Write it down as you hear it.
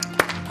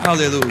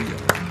Hallelujah.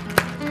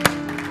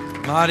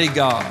 Mighty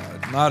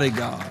God, mighty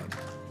God.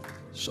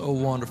 So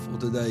wonderful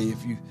today.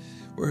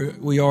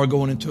 We are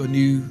going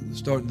into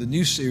starting the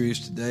new series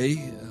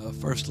today,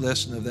 first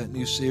lesson of that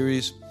new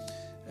series,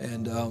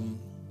 and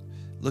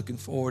looking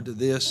forward to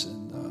this.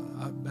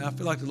 And I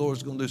feel like the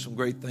Lord's going to do some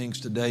great things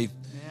today.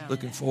 Yeah.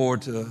 Looking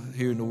forward to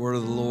hearing the word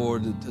of the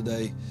Lord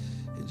today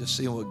and just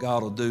seeing what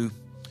God will do.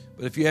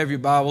 But if you have your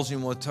Bibles, you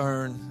want to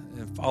turn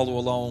and follow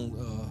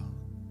along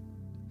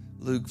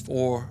Luke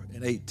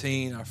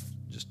 4:18, our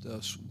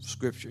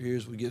scripture here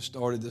as we get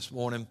started this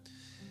morning.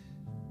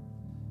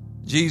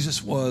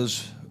 Jesus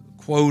was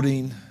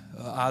quoting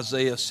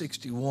Isaiah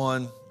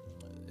 61,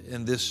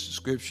 and this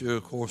scripture,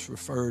 of course,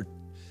 referred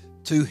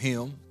to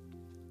him.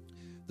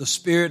 The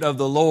Spirit of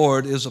the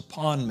Lord is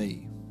upon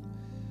me,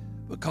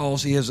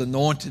 because he has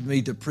anointed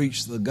me to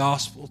preach the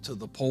gospel to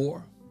the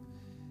poor.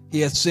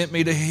 He hath sent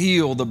me to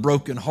heal the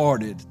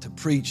brokenhearted, to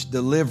preach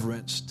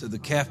deliverance to the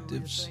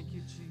captives,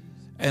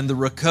 and the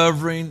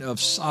recovering of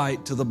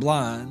sight to the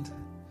blind,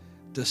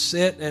 to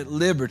set at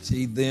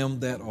liberty them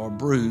that are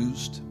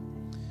bruised.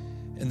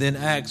 And then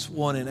Acts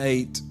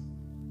 1:8,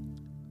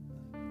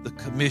 the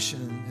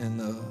commission and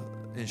the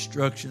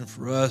instruction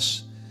for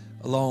us,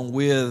 along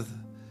with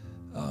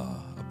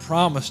a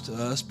promise to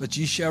us, but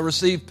ye shall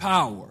receive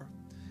power.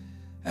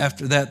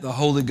 After that the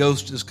Holy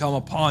Ghost is come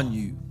upon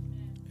you,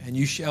 and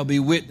you shall be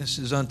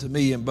witnesses unto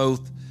me in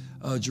both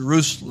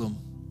Jerusalem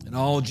and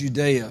all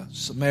Judea,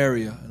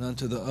 Samaria, and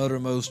unto the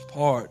uttermost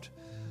part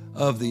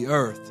of the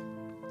earth.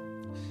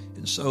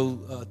 And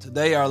so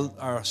today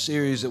our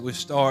series that we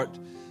start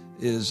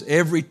is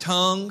Every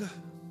Tongue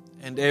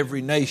and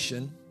Every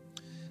Nation.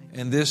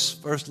 And this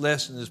first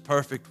lesson is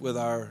perfect with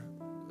our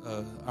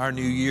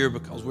new year,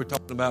 because we're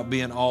talking about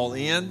being all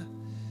in.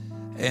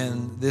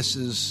 And this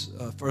is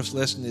first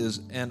lesson is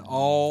an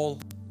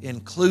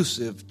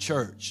all-inclusive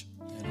church.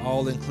 An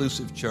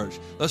all-inclusive church.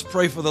 Let's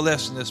pray for the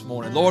lesson this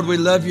morning. Lord, we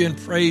love you and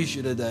praise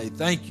you today.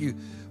 Thank you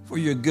for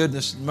your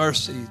goodness and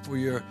mercy, for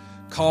your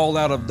call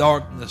out of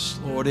darkness,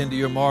 Lord, into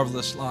your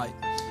marvelous light.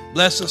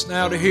 Bless us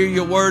now to hear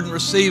your word and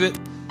receive it,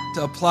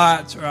 to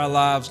apply it to our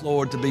lives,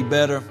 Lord, to be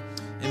better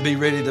and be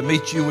ready to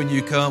meet you when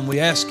you come.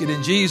 We ask it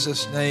in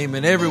Jesus' name,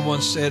 and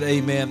everyone said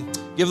amen.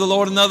 Give the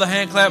Lord another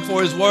hand clap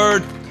for his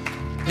word.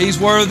 He's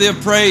worthy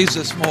of praise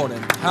this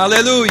morning.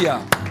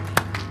 Hallelujah.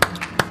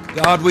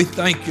 God, we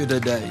thank you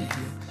today.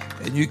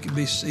 And you can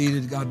be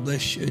seated. God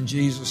bless you in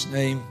Jesus'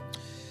 name.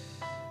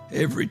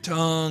 Every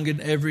tongue and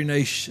every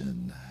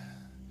nation.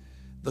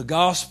 The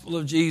gospel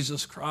of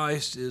Jesus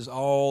Christ is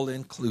all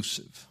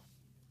inclusive.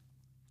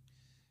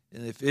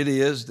 And if it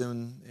is,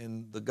 then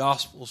in the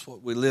gospel is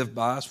what we live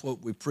by, it's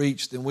what we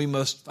preach, then we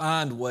must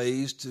find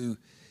ways to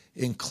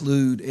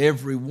include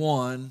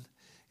everyone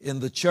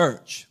in the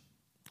church.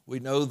 We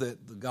know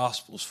that the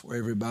gospel is for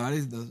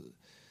everybody.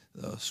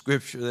 The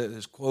scripture that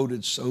is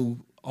quoted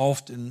so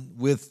often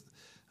with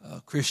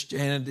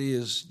Christianity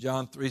is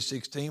John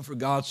 3:16, for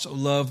God so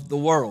loved the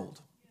world.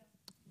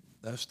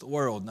 That's the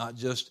world, not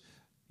just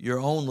your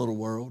own little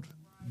world,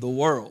 the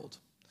world.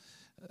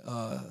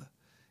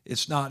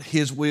 It's not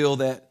his will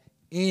that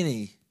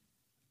any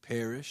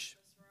perish,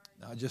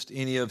 not just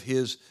any of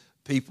his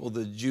people,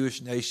 the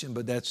Jewish nation,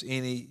 but that's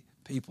any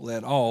people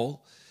at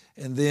all.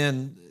 And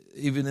then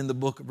even in the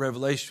book of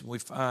Revelation, we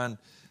find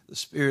the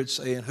Spirit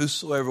saying,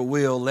 whosoever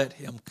will, let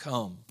him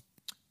come.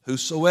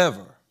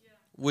 Whosoever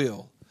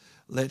will,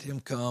 let him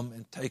come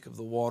and take of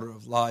the water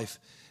of life.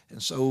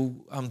 And so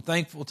I'm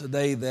thankful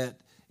today that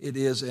it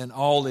is an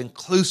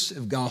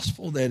all-inclusive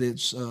gospel, that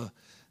it's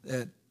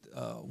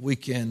we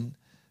can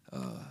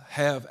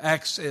have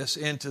access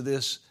into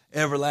this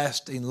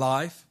everlasting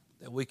life,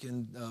 that we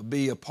can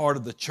be a part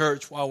of the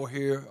church while we're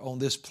here on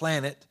this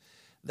planet,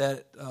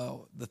 that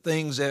the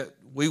things that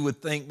we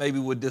would think maybe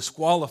would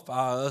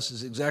disqualify us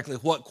is exactly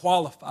what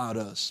qualified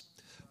us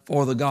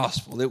for the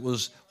gospel. It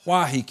was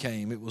why he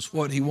came. It was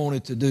what he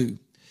wanted to do.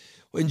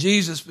 When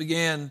Jesus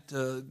began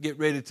to get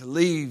ready to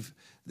leave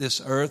this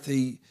earth,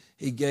 he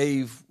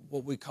gave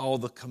what we call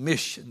the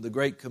commission, the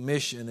Great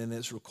Commission, and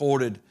it's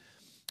recorded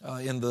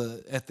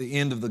at the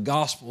end of the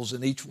Gospels,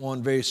 and each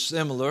one very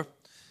similar.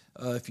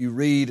 If you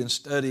read and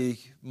study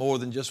more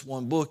than just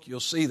one book, you'll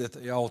see that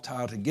they all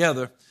tie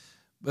together.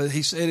 But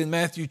he said in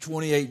Matthew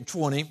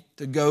 28:20,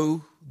 to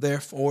go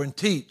therefore and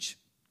teach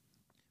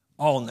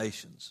all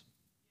nations.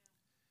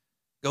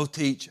 Go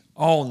teach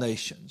all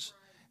nations,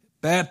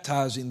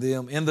 baptizing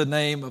them in the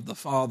name of the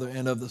Father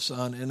and of the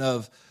Son and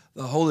of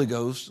the Holy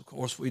Ghost. Of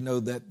course, we know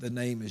that the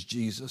name is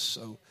Jesus.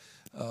 So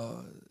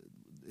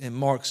in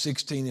Mark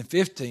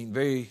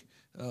 16:15,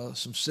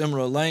 some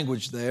similar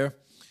language there.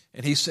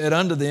 And he said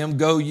unto them,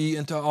 go ye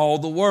into all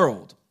the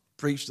world,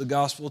 preach the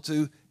gospel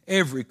to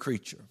every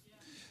creature.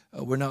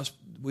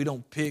 We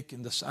don't pick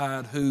and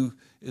decide who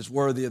is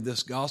worthy of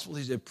this gospel.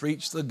 He said,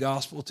 preach the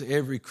gospel to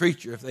every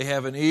creature. If they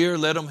have an ear,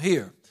 let them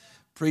hear.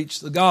 Preach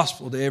the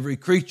gospel to every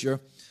creature.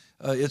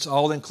 It's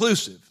all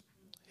inclusive.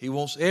 He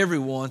wants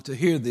everyone to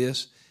hear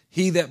this.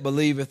 He that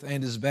believeth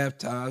and is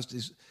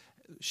baptized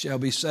shall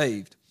be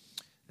saved.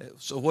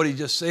 So what he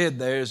just said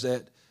there is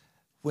that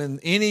when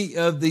any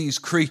of these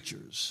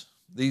creatures,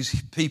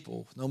 these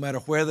people, no matter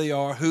where they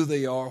are, who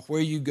they are,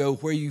 where you go,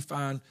 where you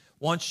find,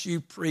 once you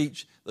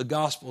preach the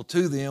gospel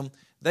to them,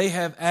 they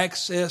have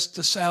access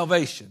to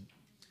salvation.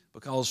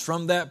 Because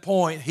from that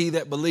point, he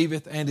that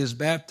believeth and is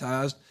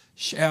baptized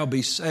shall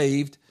be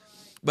saved,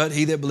 but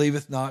he that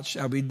believeth not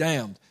shall be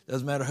damned.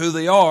 Doesn't matter who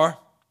they are,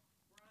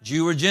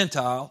 Jew or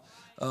Gentile,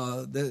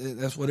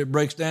 that's what it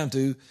breaks down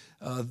to.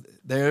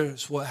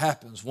 There's what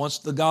happens. Once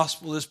the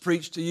gospel is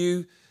preached to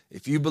you,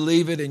 if you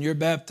believe it and you're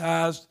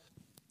baptized,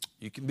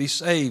 you can be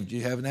saved.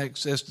 You have an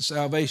access to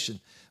salvation.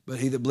 But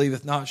he that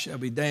believeth not shall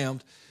be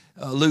damned.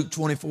 Luke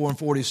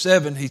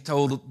 24:47, he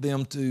told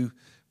them to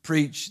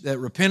preach that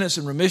repentance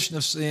and remission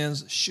of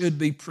sins should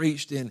be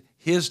preached in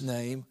his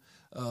name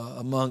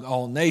among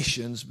all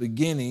nations,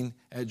 beginning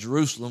at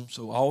Jerusalem.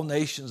 So all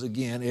nations,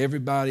 again,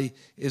 everybody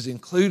is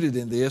included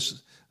in this.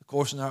 Of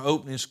course, in our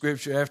opening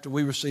scripture, after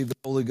we received the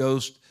Holy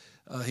Ghost,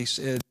 he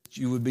said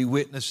you would be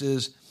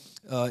witnesses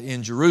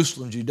in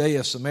Jerusalem,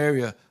 Judea,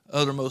 Samaria,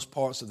 uttermost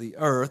parts of the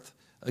earth.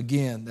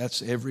 Again,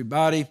 that's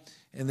everybody.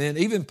 And then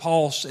even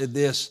Paul said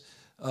this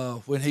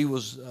when he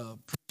was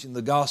preaching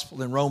the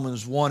gospel in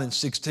Romans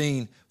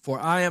 1:16, "For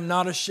I am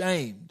not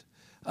ashamed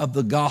of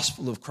the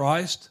gospel of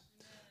Christ,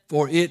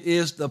 for it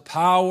is the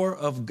power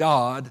of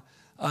God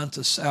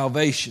unto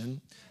salvation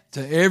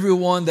to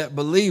everyone that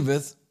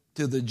believeth,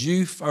 to the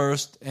Jew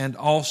first and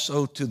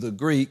also to the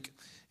Greek."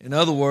 In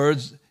other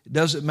words, it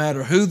doesn't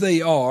matter who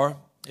they are.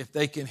 If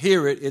they can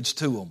hear it, it's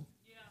to them.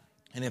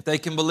 And if they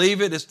can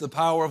believe it, it's the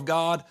power of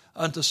God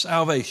unto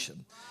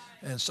salvation.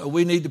 And so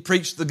we need to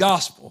preach the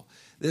gospel.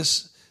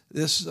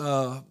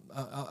 I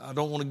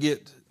don't want to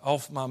get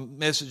off my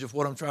message of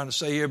what I'm trying to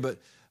say here, but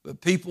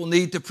people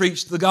need to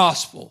preach the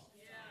gospel.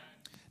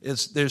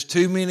 There's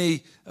too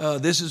many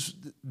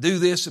do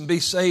this and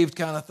be saved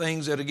kind of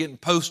things that are getting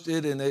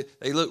posted, and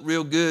they look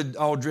real good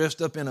all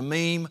dressed up in a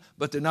meme,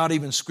 but they're not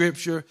even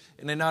Scripture,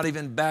 and they're not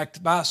even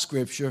backed by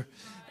Scripture.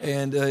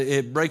 And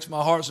it breaks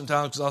my heart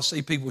sometimes because I'll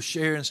see people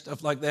sharing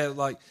stuff like that,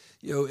 like,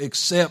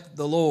 accept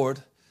the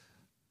Lord.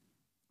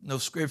 No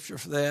Scripture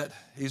for that.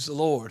 He's the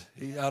Lord.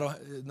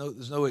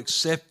 There's no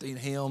accepting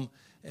Him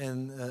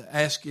and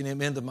asking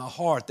Him into my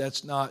heart.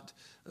 That's not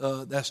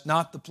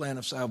the plan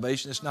of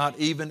salvation. It's not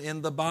even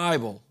in the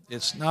Bible.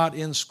 It's not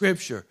in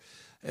Scripture.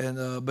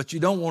 And but you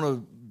don't want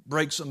to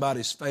break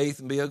somebody's faith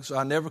and so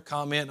I never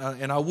comment,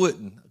 and I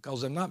wouldn't,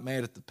 because I'm not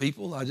mad at the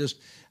people. I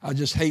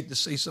just hate to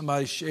see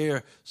somebody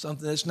share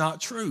something that's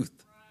not truth.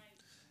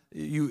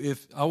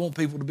 If I want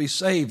people to be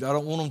saved, I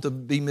don't want them to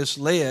be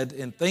misled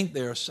and think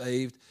they're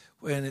saved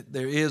when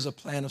there is a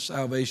plan of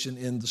salvation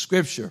in the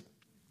Scripture.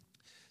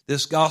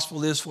 This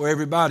gospel is for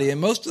everybody, and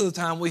most of the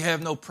time we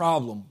have no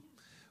problem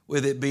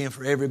with it being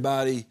for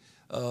everybody.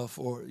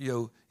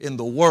 In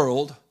the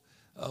world,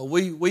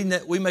 we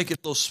make it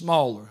a little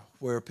smaller,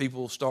 where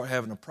people start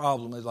having a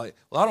problem. It's like,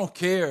 well, I don't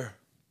care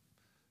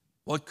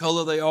what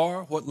color they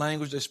are, what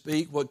language they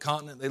speak, what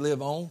continent they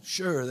live on.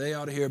 Sure, they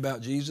ought to hear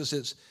about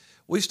Jesus.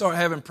 We start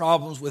having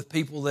problems with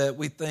people that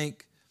we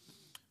think,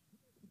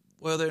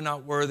 well, they're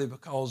not worthy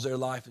because their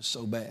life is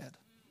so bad.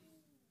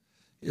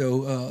 They're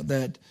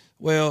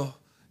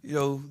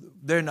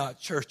not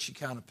churchy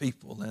kind of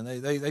people, and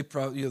they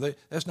probably,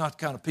 that's not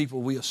the kind of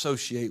people we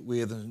associate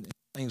with, and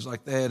things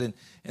like that. And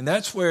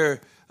that's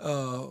where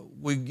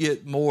we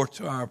get more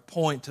to our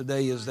point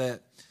today, is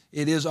that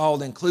it is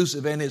all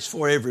inclusive and it's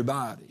for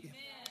everybody.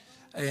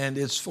 And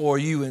it's for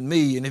you and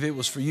me. And if it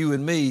was for you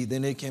and me,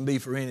 then it can be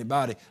for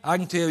anybody. I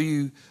can tell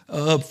you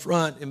up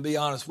front and be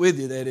honest with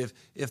you that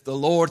if the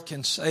Lord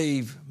can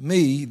save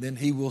me, then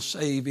He will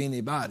save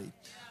anybody.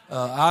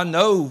 I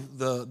know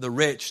the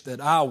wretch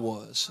that I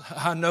was.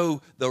 I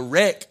know the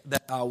wreck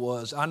that I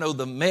was. I know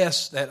the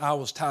mess that I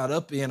was tied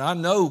up in. I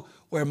know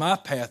where my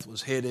path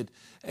was headed.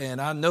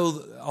 And I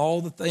know all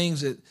the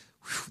things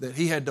that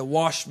He had to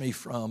wash me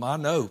from. I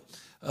know.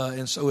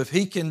 And so if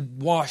He can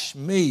wash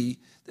me,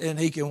 then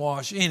He can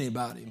wash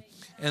anybody.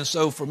 And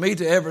so for me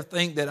to ever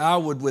think that I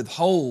would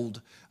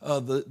withhold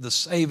the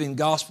saving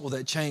gospel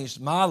that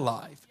changed my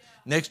life,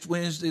 next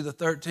Wednesday the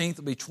 13th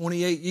will be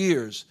 28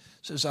 years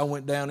since I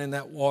went down in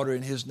that water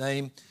in His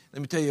name.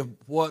 Let me tell you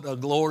what a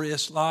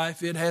glorious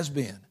life it has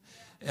been.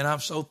 And I'm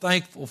so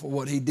thankful for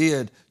what He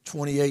did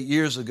 28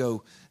 years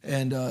ago.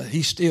 And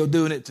He's still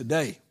doing it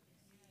today.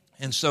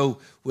 And so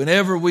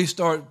whenever we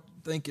start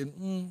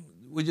thinking,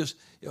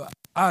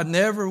 I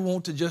never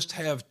want to just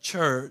have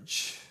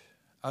church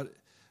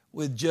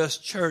with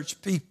just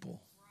church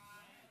people.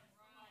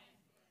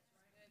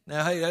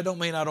 Now, hey, that don't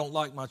mean I don't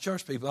like my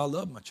church people. I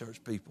love my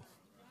church people.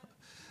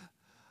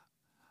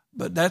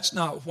 But that's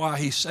not why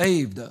He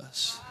saved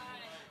us,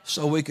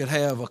 so we could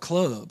have a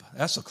club.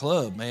 That's a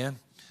club, man.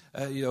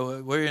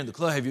 We're in the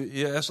club.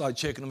 That's like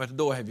checking them at the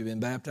door. Have you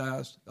been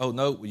baptized? Oh,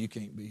 no. Well, you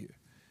can't be here.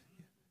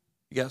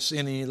 You got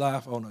sin in your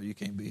life? Oh, no, you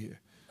can't be here.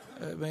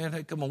 Man,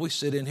 hey, come on. We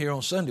sit in here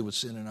on Sunday with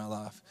sin in our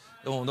life.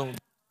 Don't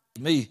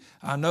me.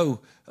 I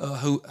know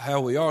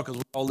how we are, because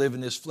we all live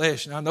in this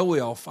flesh, and I know we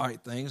all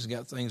fight things and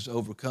got things to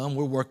overcome.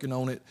 We're working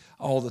on it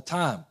all the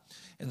time.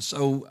 And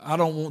so I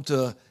don't want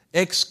to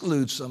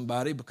exclude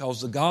somebody,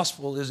 because the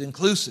gospel is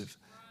inclusive.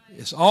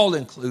 It's all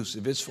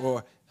inclusive. It's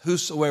for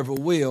whosoever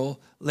will,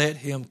 let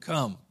him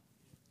come.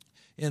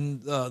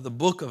 In the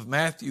book of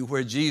Matthew,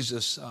 where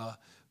Jesus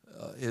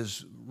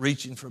is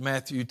reaching for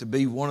Matthew to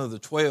be one of the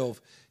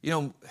 12,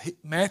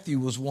 Matthew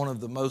was one of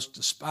the most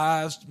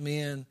despised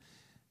men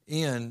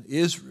in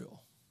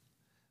Israel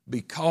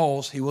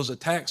because he was a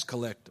tax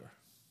collector.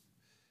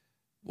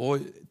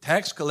 Boy,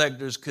 tax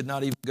collectors could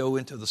not even go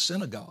into the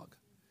synagogue.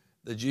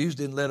 The Jews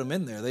didn't let them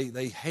in there.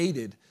 They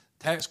hated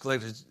tax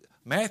collectors.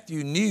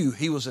 Matthew knew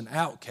he was an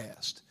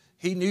outcast.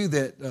 He knew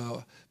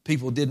that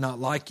people did not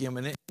like him,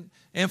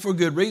 and for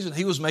good reason.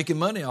 He was making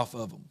money off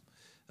of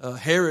them.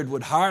 Herod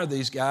would hire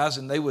these guys,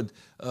 and they would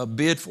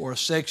bid for a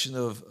section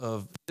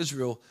of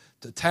Israel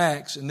to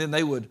tax, and then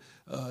they would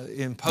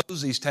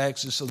impose these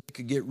taxes so they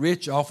could get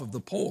rich off of the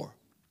poor.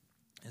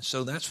 And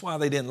so that's why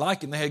they didn't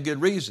like him. They had good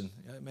reason.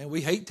 Man,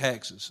 we hate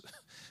taxes.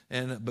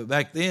 But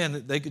back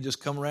then, they could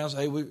just come around and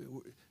say, hey, we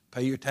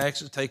pay your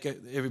taxes, take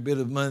every bit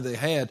of money they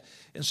had.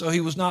 And so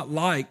he was not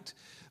liked.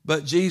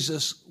 But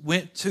Jesus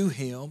went to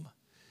him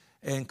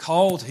and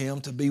called him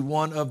to be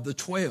one of the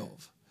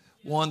 12,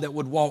 one that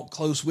would walk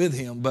close with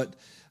him. But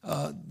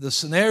the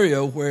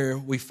scenario where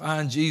we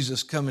find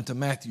Jesus coming to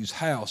Matthew's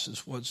house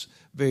is what's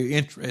very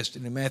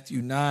interesting. In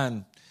Matthew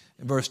 9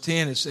 and verse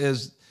 10, it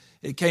says,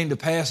 it came to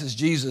pass as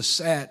Jesus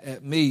sat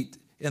at meat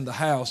in the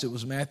house, it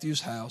was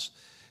Matthew's house,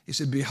 he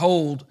said,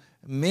 behold,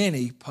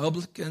 many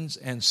publicans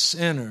and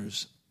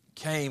sinners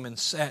came and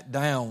sat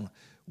down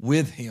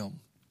with him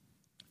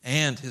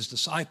and his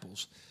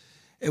disciples.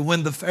 And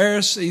when the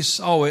Pharisees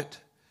saw it,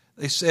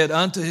 they said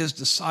unto his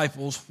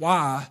disciples,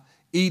 why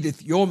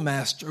eateth your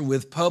master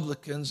with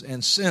publicans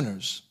and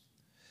sinners?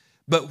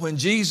 But when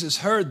Jesus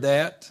heard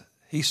that,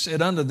 he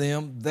said unto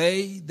them,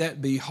 they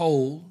that be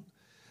whole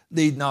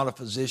need not a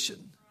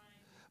physician,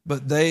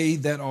 but they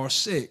that are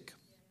sick.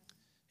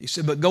 He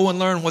said, but go and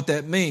learn what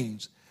that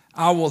means.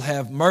 I will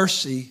have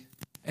mercy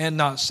and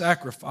not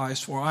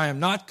sacrifice, for I am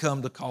not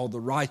come to call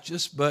the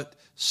righteous, but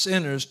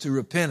sinners to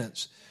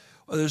repentance.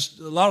 Well, there's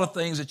a lot of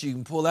things that you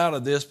can pull out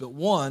of this, but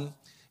one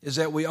is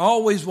that we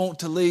always want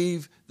to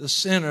leave the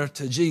sinner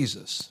to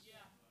Jesus.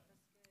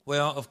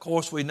 Well, of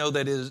course, we know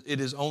that it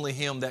is only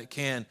him that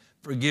can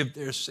forgive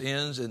their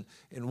sins and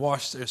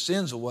wash their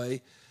sins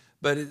away.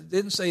 But it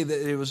didn't say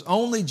that it was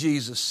only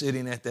Jesus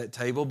sitting at that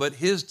table, but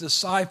his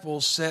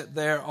disciples sat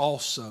there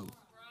also.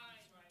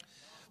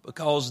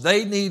 Because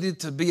they needed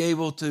to be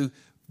able to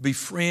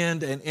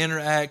befriend and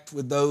interact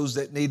with those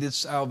that needed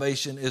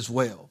salvation as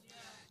well.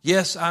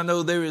 Yes, I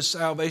know there is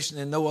salvation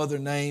in no other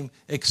name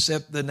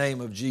except the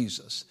name of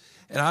Jesus.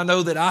 And I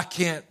know that I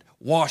can't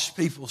wash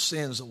people's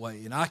sins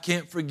away. And I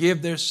can't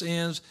forgive their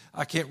sins.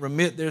 I can't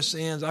remit their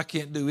sins. I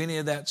can't do any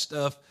of that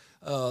stuff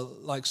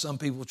like some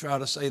people try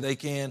to say they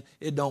can.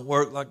 It don't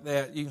work like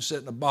that. You can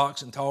sit in a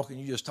box and talk, and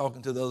you're just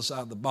talking to the other side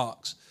of the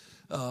box.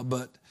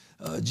 But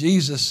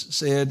Jesus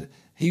said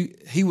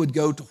he would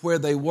go to where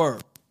they were.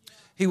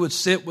 He would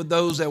sit with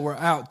those that were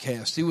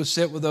outcasts. He would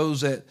sit with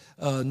those that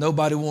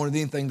nobody wanted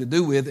anything to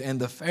do with, and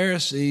the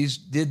Pharisees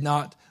did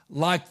not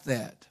like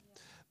that.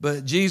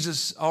 But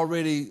Jesus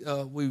already,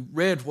 we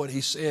read what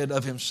he said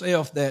of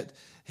himself, that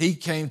he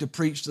came to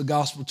preach the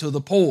gospel to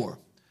the poor,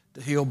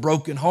 to heal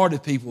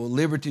brokenhearted people,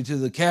 liberty to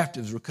the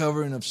captives,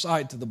 recovering of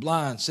sight to the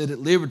blind, set at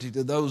liberty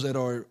to those that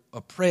are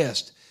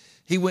oppressed.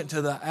 He went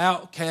to the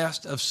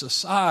outcast of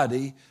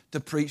society to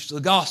preach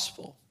the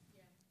gospel.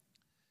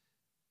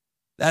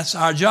 That's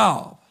our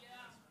job.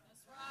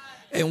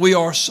 And we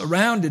are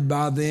surrounded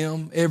by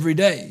them every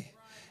day.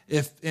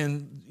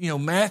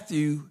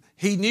 Matthew,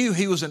 he knew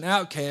he was an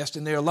outcast,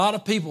 and there are a lot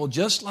of people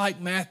just like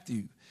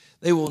Matthew.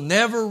 They will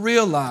never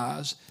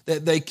realize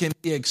that they can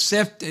be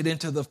accepted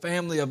into the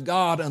family of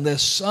God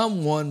unless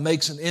someone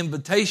makes an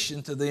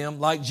invitation to them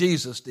like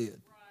Jesus did.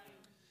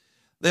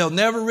 They'll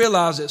never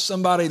realize that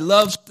somebody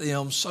loves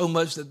them so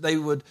much that they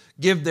would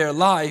give their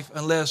life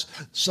unless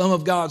some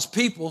of God's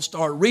people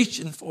start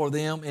reaching for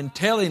them and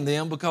telling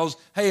them, because,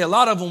 hey, a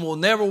lot of them will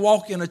never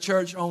walk in a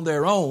church on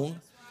their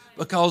own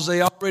because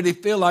they already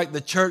feel like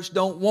the church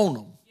don't want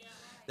them.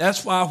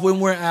 That's why when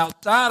we're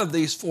outside of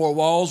these four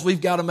walls,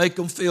 we've got to make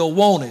them feel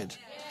wanted.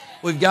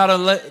 We've got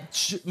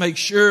to make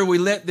sure we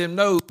let them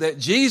know that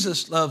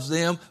Jesus loves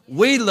them,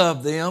 we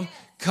love them.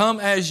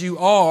 Come as you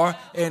are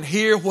and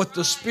hear what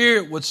the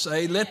Spirit would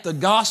say. Let the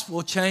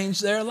gospel change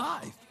their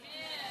life.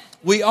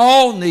 We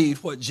all need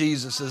what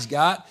Jesus has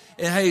got.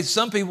 And hey,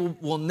 some people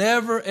will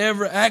never,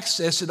 ever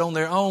access it on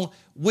their own.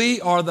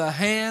 We are the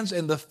hands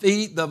and the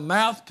feet, the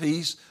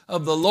mouthpiece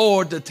of the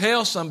Lord to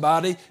tell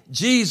somebody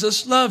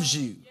Jesus loves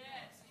you.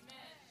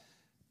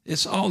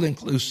 It's all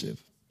inclusive.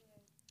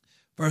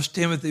 1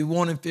 Timothy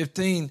 1 and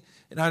 15,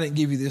 and I didn't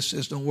give you this,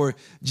 just don't worry.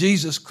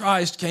 Jesus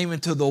Christ came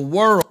into the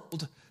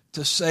world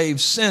to save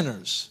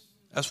sinners.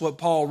 That's what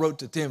Paul wrote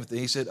to Timothy.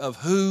 He said, of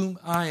whom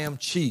I am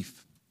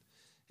chief.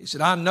 He said,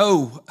 I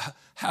know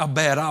how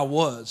bad I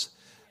was,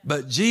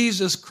 but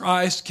Jesus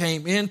Christ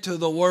came into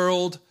the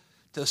world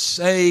to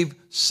save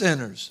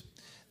sinners.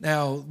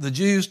 Now, the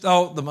Jews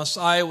thought the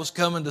Messiah was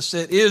coming to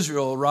set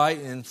Israel right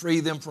and free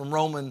them from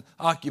Roman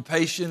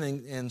occupation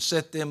and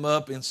set them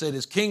up and set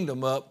his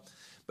kingdom up.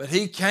 But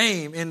he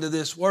came into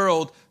this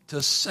world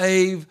to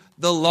save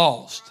the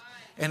lost.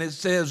 And it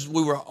says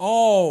we were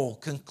all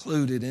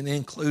concluded and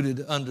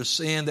included under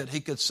sin, that he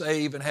could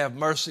save and have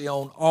mercy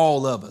on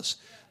all of us.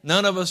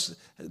 None of us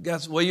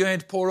got, well, you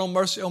ain't to pour on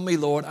mercy on me,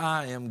 Lord.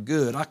 I am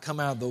good. I come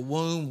out of the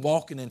womb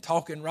walking and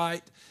talking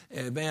right.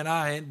 And man,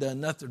 I ain't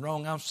done nothing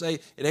wrong. I'm saying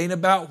it ain't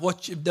about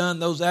what you've done,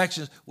 those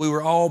actions. We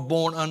were all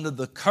born under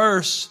the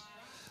curse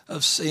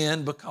of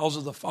sin because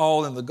of the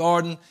fall in the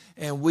garden,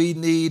 and we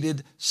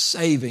needed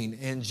saving.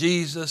 And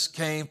Jesus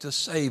came to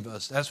save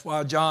us. That's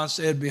why John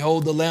said,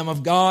 behold the Lamb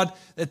of God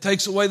that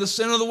takes away the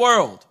sin of the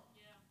world.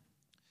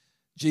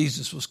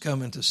 Jesus was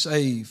coming to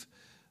save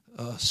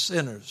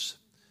sinners.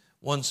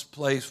 One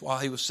place while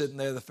he was sitting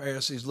there, the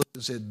Pharisees looked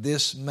and said,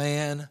 this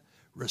man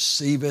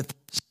receiveth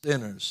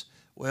sinners.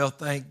 Well,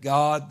 thank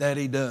God that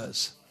he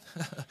does.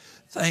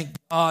 Thank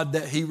God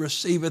that he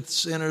receiveth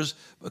sinners,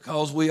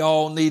 because we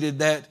all needed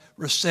that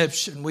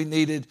reception. We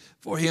needed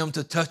for him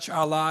to touch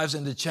our lives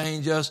and to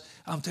change us.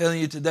 I'm telling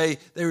you today,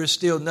 there is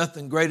still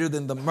nothing greater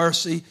than the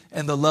mercy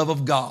and the love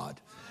of God.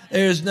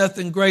 There is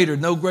nothing greater,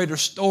 no greater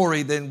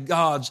story than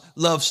God's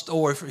love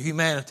story for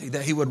humanity,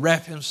 that he would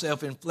wrap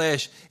himself in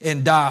flesh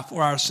and die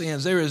for our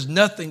sins. There is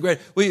nothing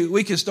greater.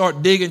 We can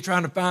start digging,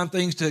 trying to find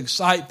things to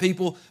excite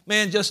people.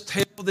 Man, just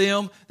tell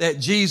them that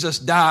Jesus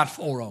died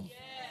for them.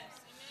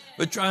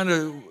 But trying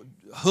to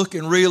hook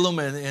and reel them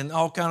and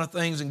all kind of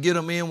things and get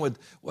them in with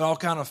all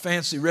kind of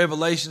fancy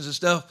revelations and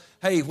stuff.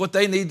 Hey, what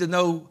they need to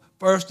know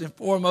first and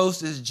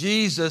foremost is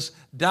Jesus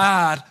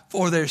died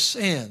for their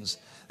sins,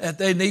 that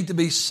they need to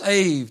be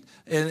saved,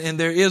 and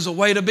there is a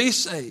way to be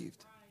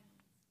saved.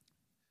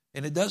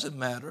 And it doesn't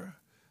matter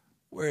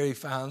where he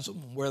finds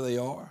them, where they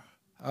are.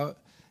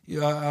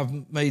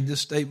 I've made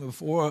this statement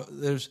before.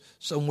 There's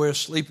somewhere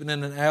sleeping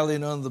in an alley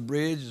and under the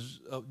bridge is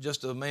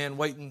just a man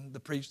waiting to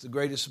preach the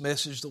greatest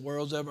message the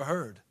world's ever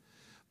heard.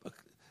 But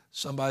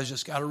somebody's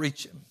just got to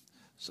reach him.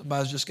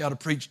 Somebody's just got to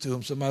preach to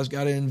him. Somebody's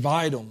got to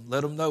invite him.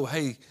 Let them know,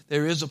 hey,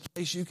 there is a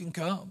place you can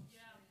come.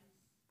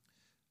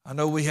 I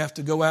know we have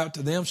to go out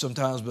to them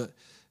sometimes, but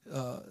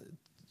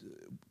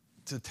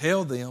to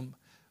tell them,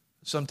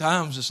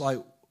 sometimes it's like,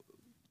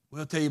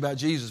 we'll tell you about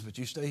Jesus, but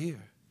you stay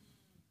here.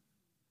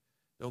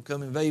 Don't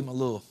come invade my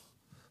little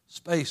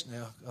space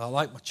now. I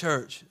like my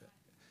church,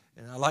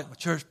 and I like my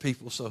church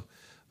people. So,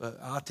 but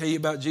I'll tell you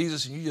about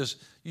Jesus, and you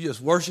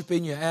just worship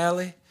in your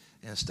alley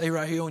and stay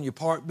right here on your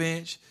park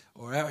bench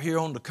or out here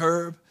on the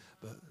curb.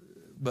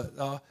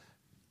 But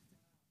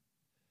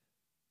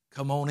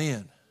come on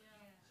in.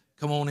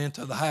 Come on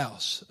into the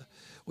house.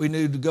 We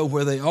need to go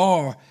where they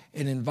are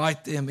and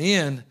invite them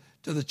in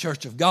to the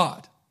church of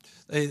God.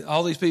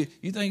 All these people,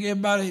 you think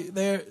everybody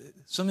there,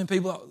 some of them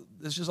people,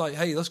 it's just like,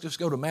 hey, let's just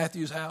go to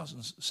Matthew's house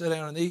and sit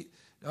down and eat.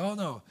 Oh,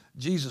 no.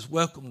 Jesus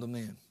welcomed them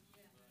in.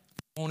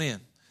 Come on in.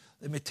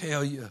 Let me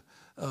tell you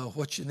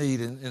what you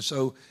need. And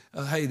so,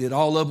 hey, did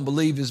all of them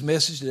believe his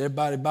message? Did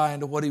everybody buy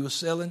into what he was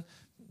selling?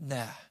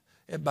 Nah.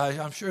 Everybody,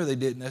 I'm sure they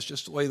didn't. That's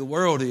just the way the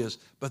world is.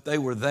 But they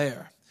were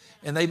there.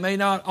 And they may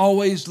not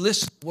always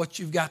listen to what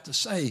you've got to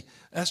say.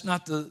 That's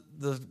not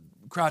the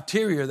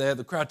criteria there.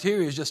 The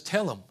criteria is just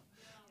tell them.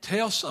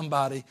 Tell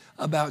somebody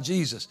about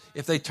Jesus.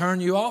 If they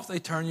turn you off, they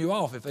turn you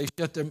off. If they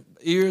shut their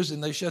ears,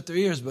 then they shut their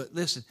ears. But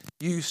listen,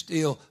 you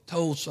still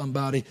told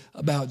somebody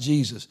about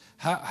Jesus.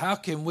 How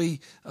can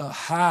we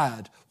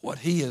hide what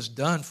he has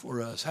done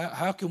for us?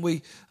 How can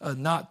we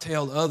not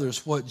tell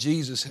others what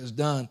Jesus has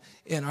done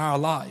in our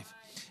life?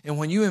 And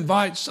when you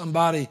invite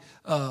somebody,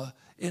 a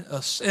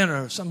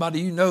sinner,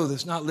 somebody you know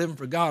that's not living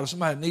for God, or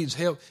somebody that needs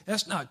help,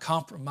 that's not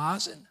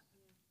compromising.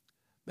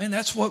 Man,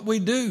 that's what we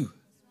do.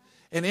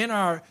 And in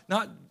our,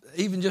 not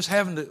even just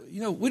having to,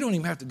 we don't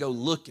even have to go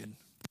looking.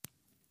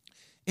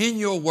 In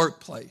your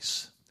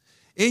workplace,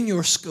 in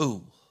your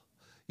school,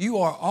 you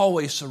are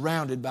always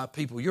surrounded by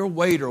people. Your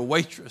waiter or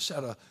waitress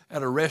at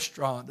a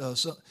restaurant,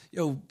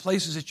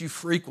 places that you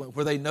frequent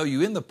where they know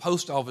you. In the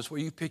post office where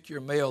you pick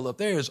your mail up,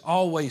 there is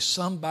always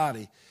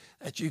somebody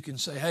that you can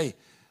say, hey,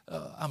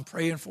 I'm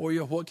praying for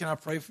you. What can I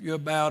pray for you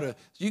about?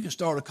 You can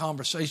start a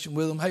conversation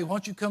with them. Hey, why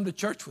don't you come to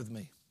church with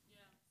me?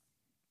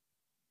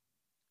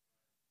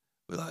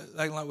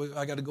 Like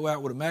I got to go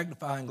out with a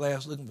magnifying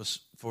glass looking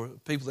for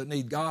people that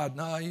need God.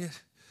 No, you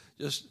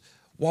just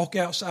walk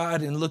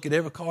outside and look at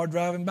every car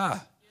driving by.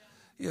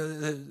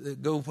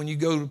 When you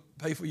go to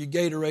pay for your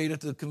Gatorade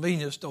at the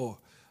convenience store,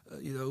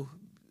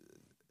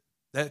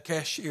 that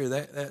cashier,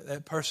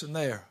 that person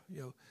there,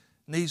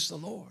 needs the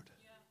Lord.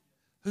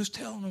 Who's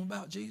telling them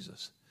about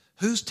Jesus?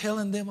 Who's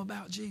telling them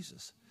about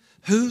Jesus?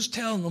 Who's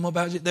telling them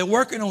about Jesus? They're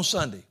working on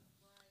Sunday.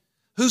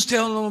 Who's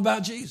telling them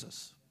about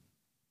Jesus?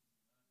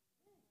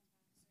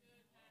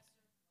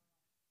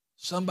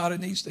 Somebody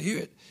needs to hear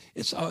it.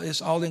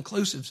 It's all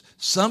inclusive.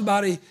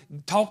 Somebody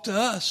talked to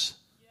us.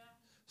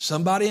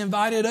 Somebody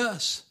invited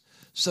us.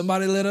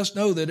 Somebody let us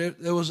know that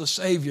there was a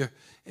Savior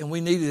and we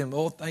needed him.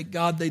 Oh, thank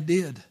God they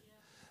did.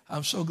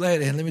 I'm so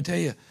glad. And let me tell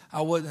you,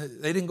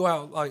 they didn't go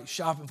out like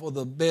shopping for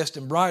the best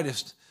and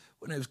brightest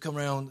when they was coming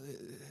around,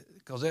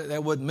 because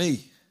that wasn't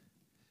me.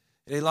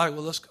 And they like,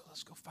 well, let's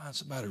go find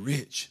somebody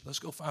rich. Let's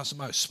go find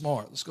somebody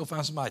smart. Let's go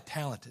find somebody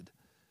talented.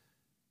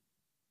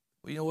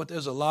 Well, you know what?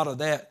 There's a lot of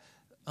that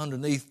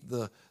underneath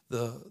the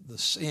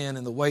sin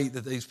and the weight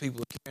that these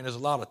people are carrying. There's a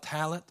lot of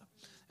talent.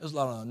 There's a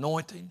lot of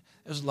anointing.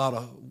 There's a lot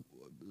of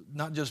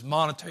not just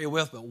monetary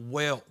wealth, but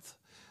wealth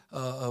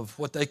of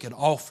what they can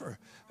offer.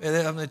 And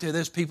I'm going to tell you,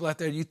 there's people out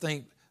there you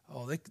think,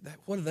 oh,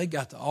 what have they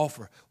got to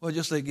offer? Well,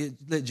 just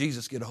let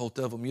Jesus get a hold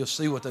of them. You'll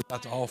see what they've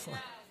got to offer.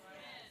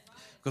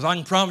 Because I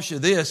can promise you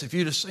this, if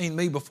you'd have seen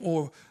me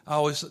before, I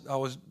always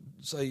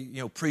say,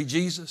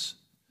 pre-Jesus,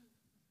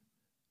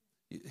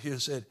 you'd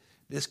have said,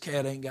 this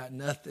cat ain't got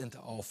nothing to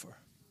offer.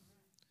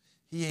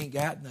 He ain't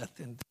got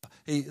nothing.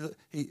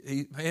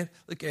 Man,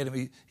 look at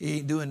him. He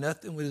ain't doing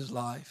nothing with his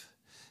life.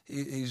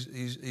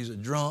 He's a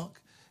drunk.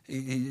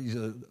 He's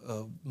a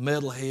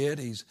metalhead.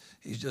 He's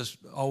just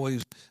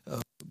always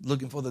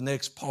looking for the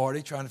next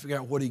party, trying to figure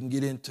out what he can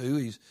get into.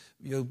 He's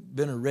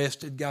been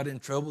arrested, got in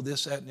trouble,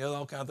 this, that, and the other,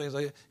 all kind of things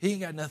like that. He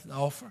ain't got nothing to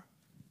offer.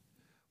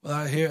 Well,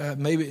 I hear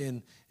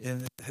maybe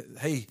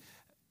hey,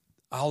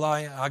 all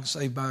I can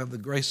say by the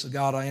grace of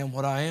God, I am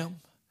what I am.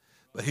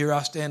 But here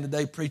I stand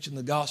today preaching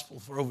the gospel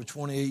for over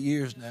 28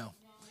 years now.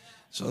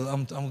 So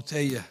I'm going to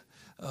tell you,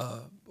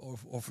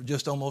 or for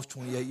just almost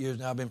 28 years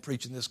now, I've been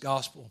preaching this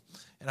gospel.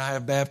 And I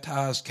have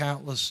baptized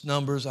countless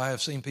numbers. I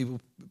have seen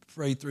people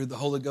pray through the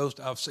Holy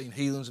Ghost. I've seen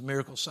healings and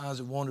miracles, signs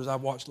and wonders.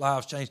 I've watched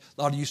lives change.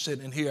 A lot of you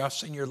sitting in here, I've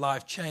seen your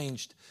life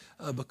changed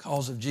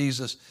because of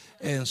Jesus.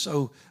 And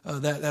so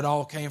that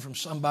all came from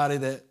somebody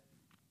that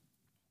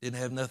didn't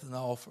have nothing to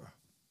offer.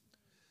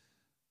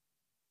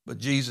 But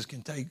Jesus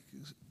can take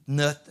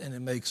nothing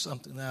and make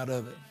something out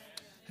of it.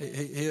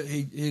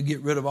 He'll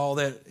get rid of all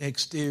that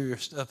exterior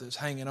stuff that's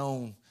hanging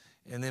on,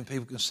 and then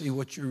people can see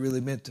what you're really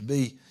meant to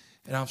be.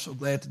 And I'm so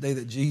glad today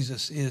that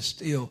Jesus is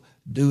still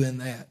doing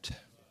that.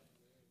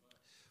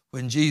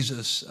 When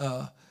Jesus,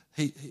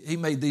 he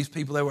made these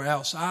people that were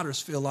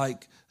outsiders feel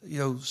like,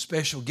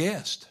 special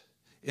guests.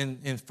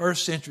 In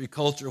first century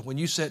culture, when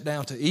you sat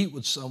down to eat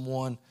with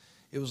someone,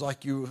 it was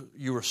like you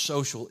were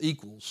social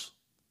equals.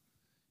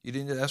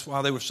 That's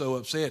why they were so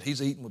upset.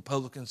 He's eating with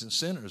publicans and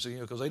sinners,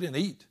 because they didn't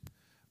eat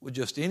with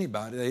just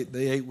anybody.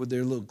 They ate with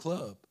their little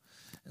club.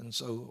 And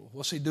so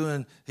what's he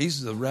doing?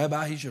 He's the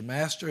rabbi. He's your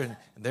master. And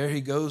there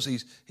he goes.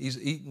 He's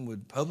eating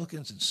with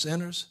publicans and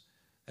sinners.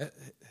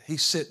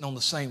 He's sitting on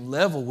the same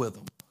level with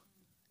them,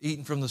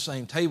 eating from the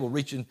same table,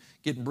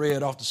 getting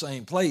bread off the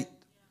same plate.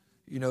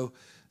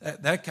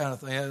 That kind of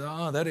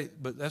thing.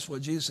 But that's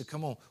what Jesus said,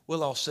 come on,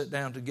 we'll all sit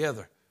down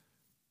together.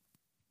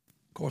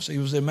 Of course, he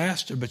was their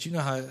master, but you know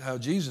how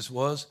Jesus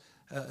was.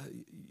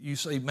 You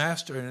say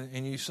master,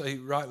 and you say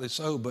rightly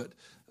so, but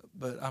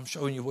I'm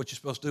showing you what you're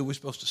supposed to do. We're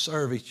supposed to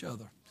serve each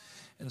other.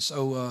 And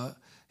so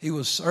he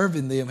was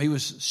serving them. He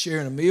was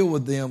sharing a meal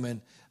with them,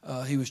 and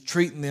he was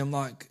treating them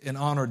like an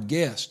honored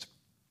guest.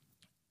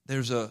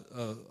 There's a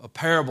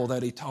parable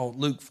that he taught,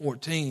 Luke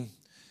 14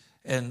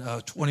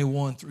 and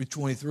 21 through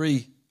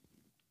 23.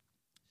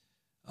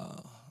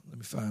 Let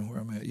me find where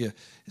I'm at. Yeah,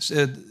 it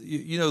said,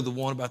 the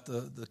one about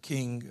the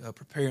king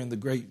preparing the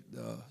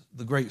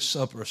great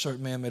supper. A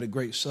certain man made a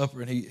great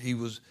supper, and he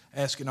was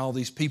asking all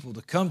these people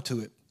to come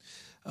to it.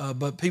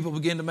 But people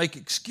began to make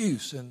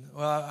excuse. And,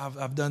 well,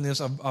 I've done this.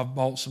 I've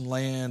bought some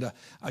land.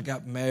 I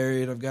got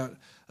married. I've got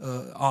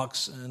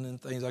oxen and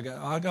things. I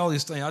got all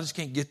these things. I just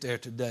can't get there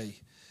today.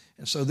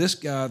 And so this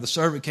guy, the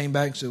servant, came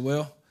back and said,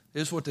 well,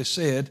 here's what they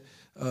said.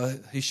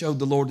 He showed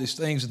the Lord these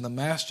things, and the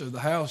master of the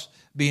house,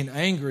 being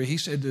angry, he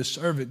said to his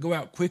servant, go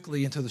out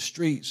quickly into the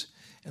streets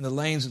and the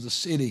lanes of the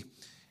city,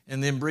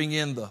 and then bring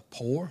in the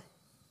poor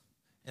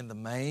and the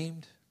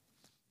maimed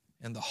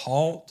and the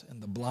halt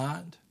and the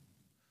blind.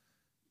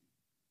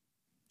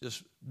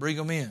 Just bring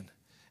them in.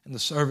 And the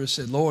servant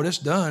said, Lord, it's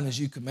done as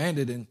you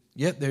commanded, and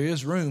yet there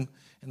is room.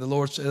 And the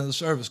Lord said to the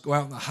servants, go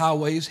out in the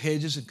highways,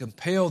 hedges, and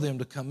compel them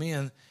to come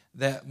in,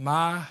 that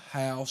my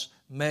house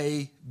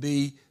may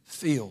be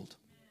filled.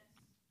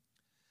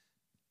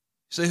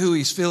 See who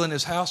he's filling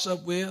his house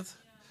up with?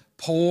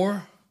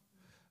 Poor,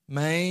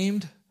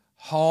 maimed,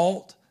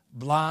 halt,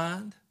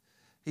 blind.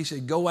 He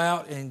said, go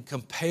out and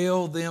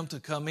compel them to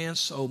come in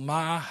so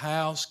my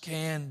house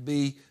can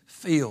be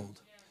filled.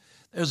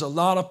 There's a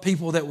lot of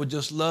people that would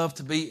just love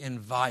to be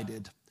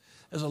invited.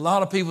 There's a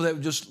lot of people that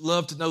would just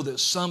love to know that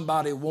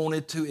somebody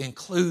wanted to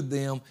include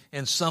them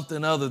in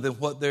something other than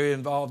what they're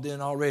involved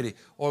in already.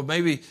 Or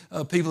maybe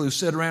people who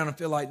sit around and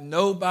feel like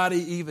nobody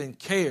even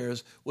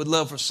cares would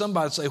love for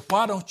somebody to say,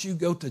 why don't you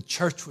go to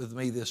church with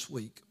me this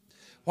week?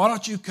 Why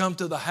don't you come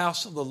to the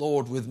house of the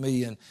Lord with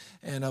me?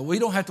 And we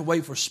don't have to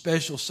wait for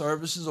special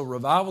services or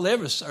revival.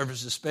 Every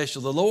service is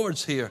special. The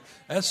Lord's here.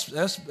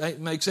 That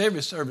makes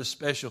every service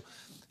special.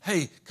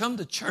 Hey, come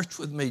to church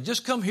with me.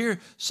 Just come hear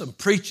some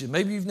preaching.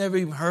 Maybe you've never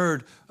even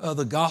heard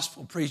the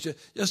gospel preacher.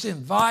 Just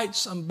invite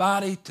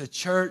somebody to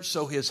church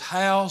so his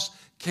house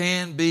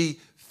can be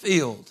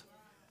filled.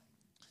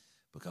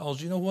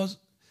 Because you know what?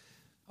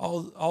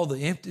 all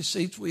the empty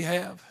seats we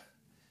have,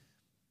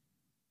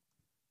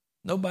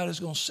 nobody's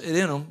going to sit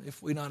in them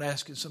if we're not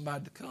asking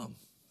somebody to come.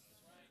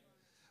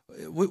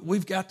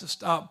 We've got to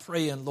stop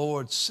praying,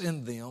 Lord,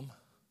 send them,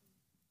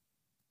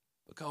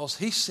 because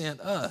he sent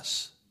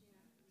us.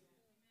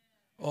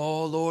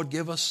 Oh, Lord,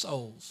 give us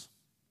souls.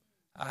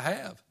 I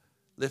have.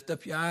 Lift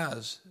up your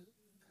eyes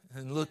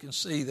and look and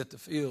see that the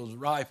field's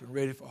ripe and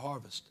ready for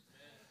harvest.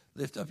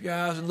 Lift up your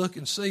eyes and look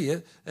and see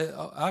it.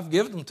 I've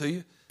given them to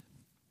you.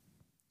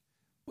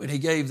 When he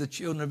gave the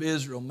children of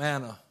Israel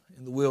manna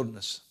in the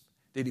wilderness,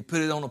 did he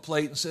put it on a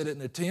plate and set it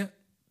in a tent?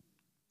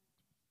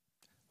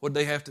 What did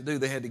they have to do?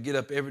 They had to get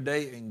up every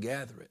day and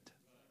gather it.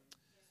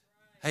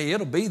 Hey,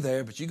 it'll be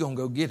there, but you're going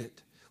to go get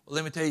it. Well,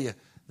 let me tell you,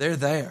 they're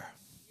there.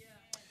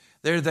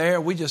 They're there.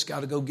 We just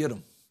got to go get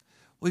them.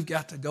 We've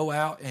got to go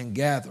out and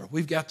gather.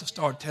 We've got to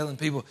start telling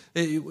people,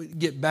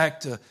 get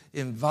back to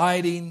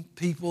inviting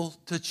people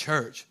to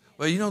church.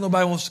 Well, you know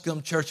nobody wants to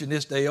come to church in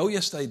this day. Oh,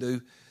 yes, they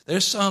do.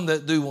 There's some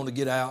that do want to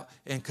get out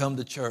and come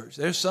to church.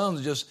 There's some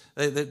that just,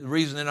 the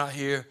reason they're not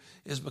here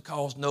is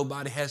because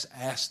nobody has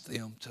asked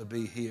them to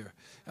be here.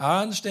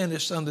 I understand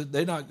there's some that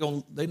they're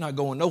not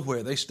going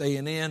nowhere. They're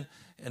staying in,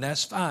 and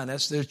that's fine.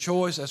 That's their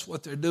choice. That's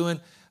what they're doing.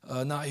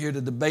 Not here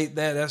to debate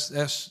that.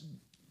 That's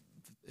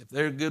if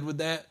they're good with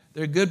that,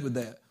 they're good with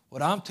that.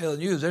 What I'm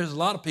telling you is there's a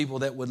lot of people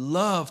that would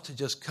love to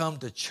just come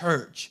to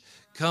church,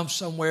 come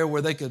somewhere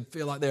where they could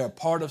feel like they're a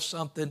part of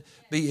something,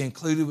 be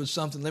included with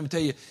something. Let me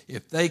tell you,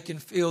 if they can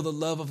feel the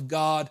love of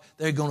God,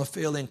 they're going to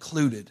feel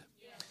included.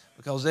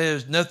 Because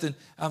there's nothing,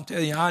 I'm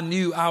telling you, I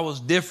knew I was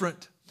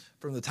different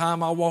from the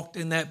time I walked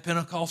in that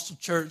Pentecostal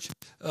church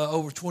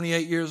over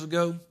 28 years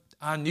ago.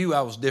 I knew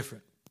I was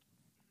different.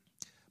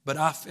 But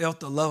I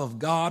felt the love of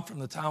God from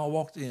the time I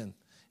walked in.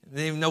 I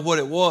didn't even know what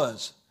it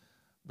was,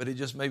 but it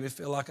just made me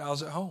feel like I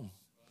was at home.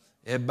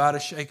 Everybody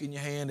shaking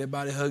your hand,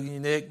 everybody hugging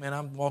your neck. Man,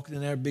 I'm walking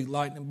in there, big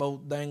lightning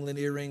bolt, dangling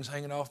earrings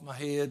hanging off my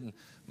head, and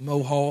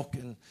mohawk,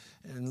 and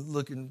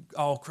looking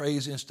all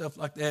crazy and stuff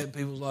like that. And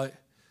people's like,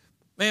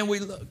 man,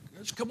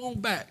 let's come on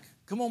back.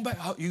 Come on back.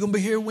 You going to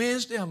be here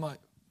Wednesday? I'm like,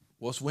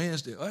 what's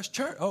Wednesday? Oh, that's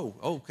church. Oh,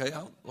 okay.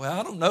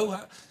 I don't know.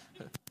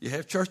 You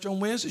have church on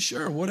Wednesday?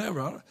 Sure,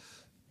 whatever.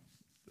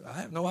 I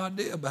have no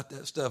idea about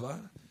that stuff.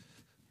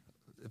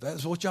 If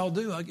that's what y'all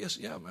do, I guess,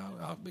 yeah,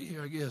 I'll be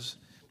here, I guess.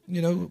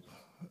 You know,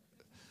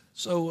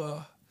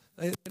 so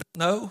they don't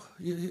know.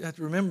 You have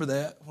to remember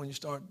that when you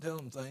start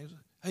telling them things.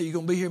 Hey, you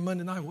going to be here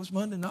Monday night? What's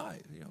Monday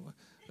night?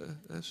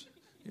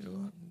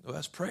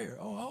 That's prayer.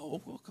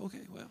 Oh,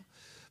 okay, well.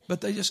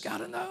 But they just got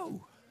to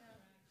know.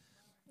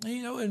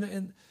 You know,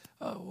 and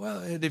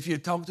if you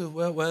talk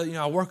to,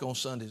 I work on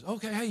Sundays.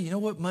 Okay, hey, you know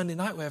what? Monday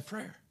night we have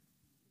prayer.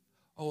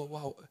 Oh,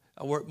 well,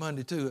 I work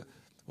Monday too.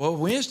 Well,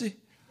 Wednesday.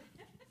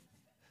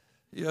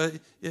 And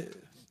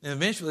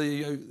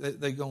eventually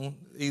they're going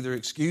to either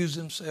excuse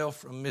themselves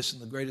from missing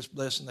the greatest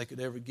blessing they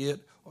could ever get,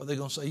 or they're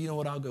going to say, you know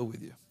what, I'll go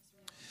with you.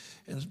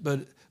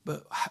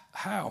 But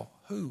how?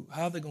 Who?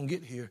 How are they going to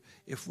get here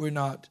if we're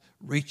not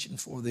reaching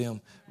for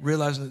them,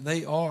 realizing that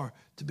they are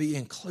to be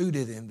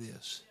included in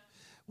this?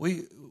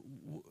 We,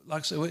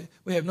 like I said,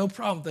 we have no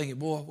problem thinking,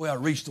 boy, we ought to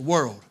reach the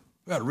world.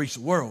 We ought to reach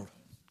the world.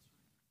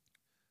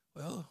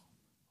 Well,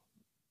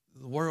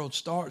 the world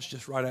starts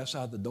just right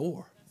outside the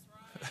door.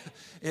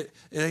 It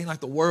ain't like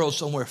the world's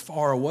somewhere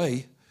far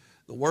away.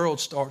 The world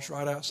starts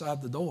right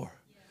outside the door.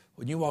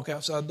 When you walk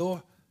outside the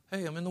door,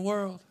 hey, I'm in the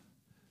world.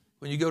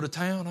 When you go to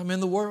town, I'm in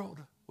the world.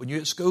 When you're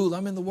at school,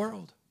 I'm in the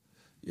world.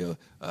 You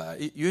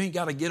ain't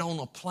got to get on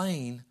a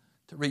plane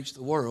to reach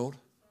the world.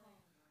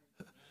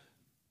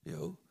 There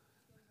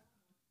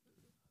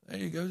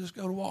you go. Just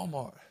go to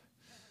Walmart.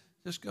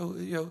 Just go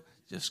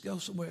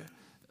somewhere.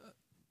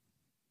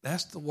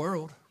 That's the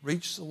world.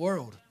 Reach the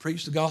world.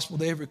 Preach the gospel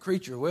to every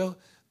creature. Well,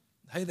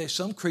 hey, there's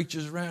some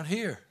creatures around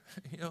here.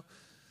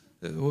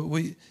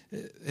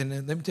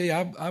 And let me tell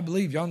you, I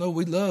believe, y'all know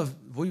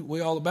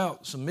we all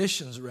about some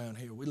missions around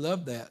here. We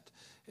love that,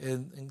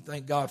 and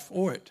thank God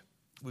for it.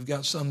 We've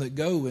got some that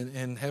go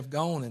and have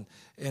gone,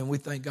 and we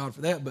thank God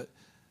for that. But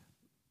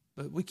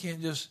we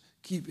can't just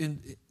keep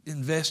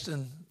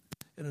investing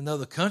in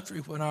another country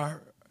when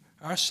our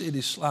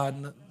city's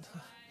sliding.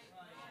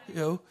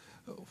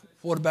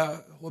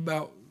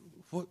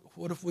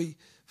 What if we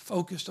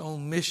focused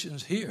on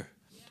missions here?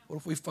 What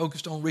if we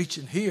focused on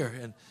reaching here?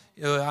 And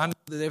I know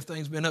that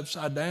everything's been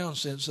upside down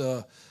since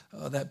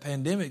that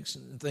pandemic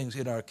and things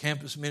hit our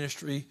campus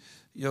ministry.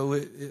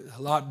 A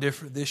lot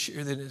different this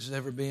year than it's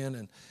ever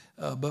been.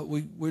 But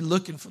we're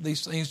looking for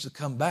these things to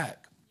come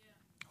back.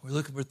 We're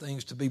looking for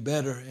things to be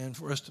better and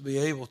for us to be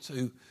able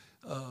to,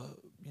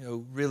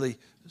 really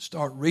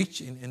start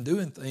reaching and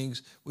doing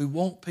things. We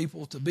want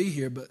people to be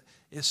here, but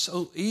it's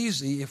so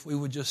easy if we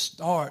would just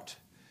start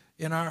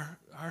in our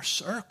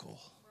circle.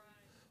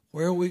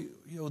 Where we,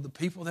 the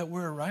people that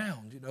we're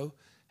around,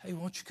 hey,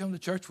 why don't you come to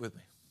church with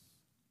me?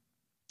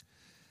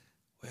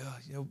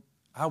 Well,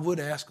 I would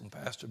ask them,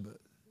 Pastor, but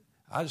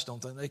I just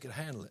don't think they could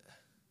handle it.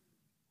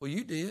 Well,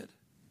 you did.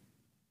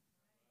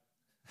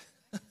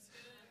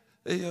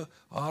 I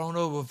don't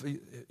know if,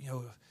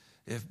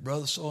 if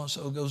brother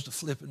so-and-so goes to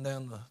flipping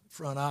down the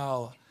front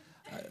aisle,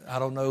 I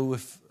don't know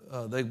if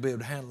they'd be able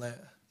to handle that.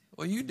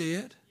 Well, you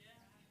did.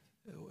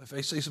 If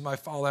they see somebody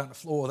fall out on the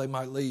floor, they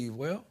might leave.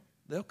 Well,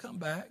 they'll come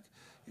back.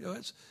 You know,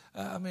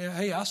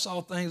 hey, I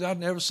saw things I'd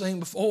never seen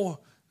before.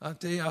 I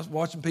tell you, I was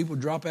watching people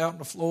drop out on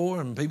the floor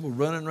and people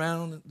running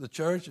around the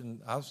church,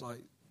 and I was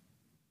like,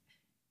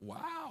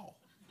 wow.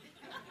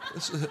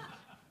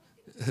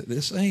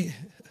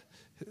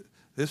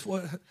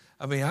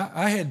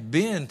 I had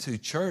been to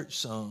church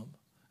some.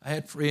 I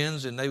had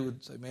friends, and they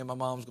would say, man, my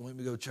mom's going to let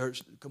me go to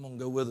church. Come on,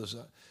 go with us.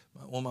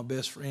 One of my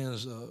best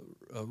friends,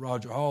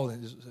 Roger Hall,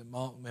 and he said,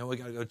 Mom, man, we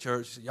got to go to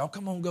church. He said, y'all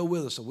come on, go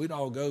with us. So we'd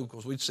all go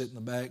because we'd sit in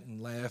the back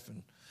and laugh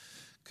and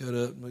cut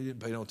up, and we didn't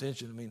pay no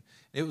attention. I mean,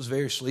 it was a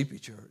very sleepy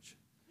church.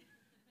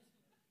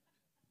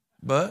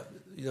 But,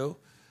 you know,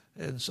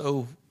 and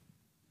so,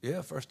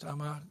 yeah, first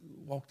time I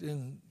walked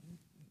in,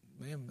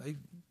 man, they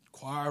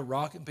choir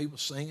rocking, people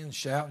singing,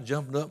 shouting,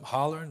 jumping up,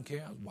 hollering,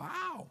 carrying.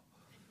 Wow,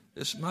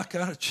 this is my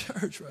kind of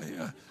church right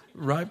here,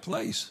 right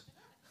place.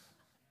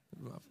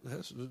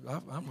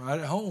 I'm right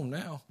at home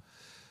now.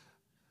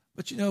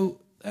 But, you know,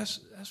 that's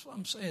what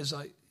I'm saying. It's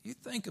like, you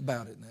think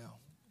about it now.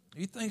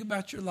 You think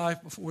about your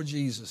life before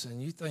Jesus,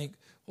 and you think,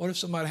 what if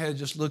somebody had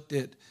just looked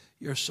at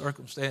your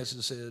circumstances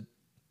and said,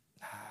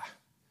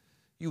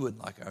 you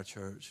wouldn't like our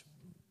church.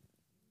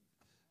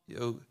 You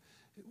know,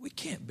 we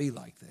can't be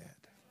like that.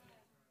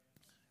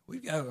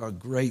 We've got a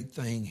great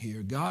thing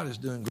here. God is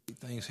doing great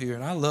things here,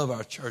 and I love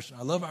our church, and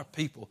I love our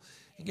people.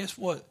 And guess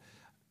what?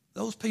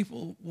 Those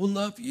people will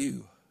love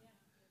you.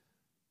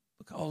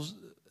 Because,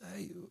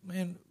 hey,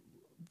 man,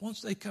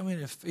 once they come in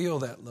and feel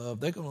that love,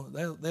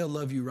 they'll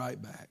love you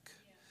right back.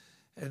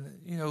 And,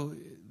 you know,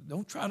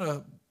 don't try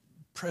to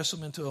press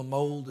them into a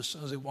mold as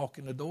soon as they walk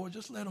in the door.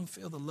 Just let them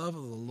feel the love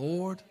of the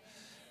Lord.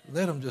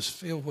 Let them just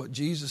feel what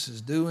Jesus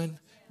is doing.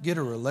 Get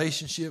a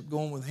relationship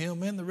going with him.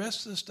 Man, the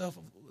rest of the stuff,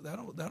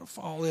 that'll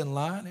fall in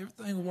line.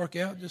 Everything will work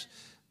out. Just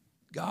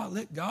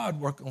let God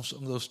work on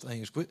some of those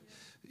things. Quit,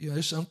 you know,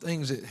 there's some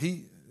things that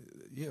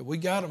we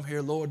got them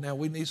here, Lord. Now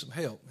we need some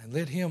help. And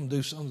let him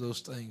do some of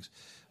those things.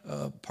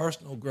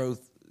 Personal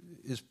growth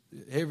is,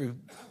 every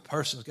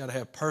person's got to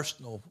have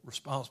personal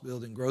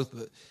responsibility and growth,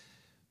 but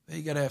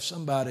you got to have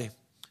somebody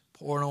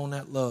pouring on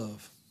that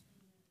love.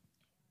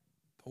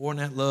 Pouring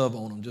that love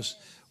on them, just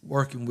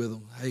working with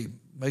them. Hey,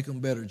 make them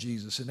better,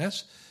 Jesus. And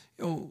that's,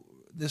 you know,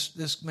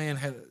 this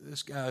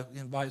guy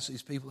invites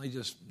these people, and they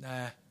just,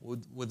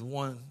 with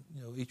one,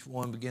 you know, each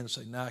one begins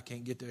to say, I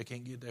can't get there, I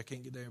can't get there, I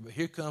can't get there. But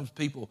here comes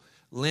people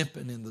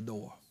limping in the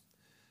door.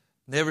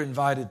 Never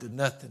invited to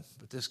nothing.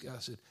 But this guy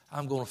said,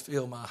 I'm going to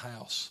fill my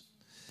house.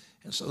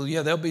 And so,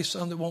 yeah, there'll be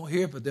some that won't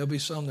hear, but there'll be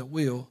some that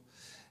will.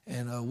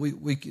 And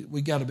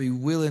we got to be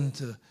willing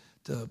to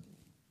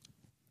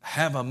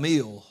have a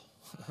meal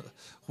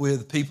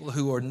with people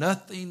who are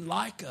nothing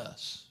like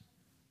us.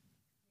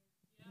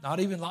 Not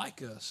even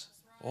like us.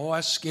 Oh,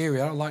 that's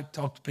scary. I don't like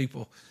to talk to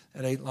people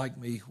that ain't like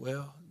me.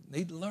 Well,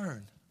 need to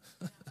learn.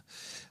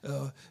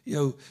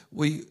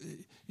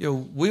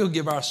 We'll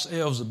give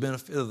ourselves the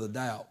benefit of the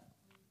doubt.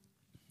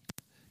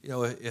 You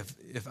know,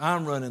 if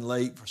I'm running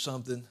late for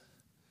something,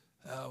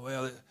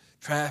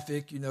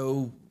 traffic, you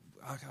know,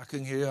 I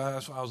couldn't hear you,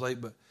 that's why I was late.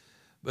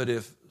 But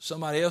if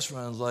somebody else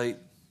runs late,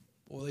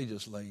 boy, they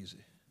just lazy.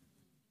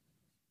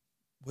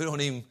 We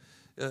don't even,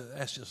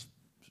 that's just,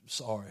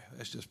 sorry,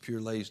 that's just pure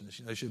laziness.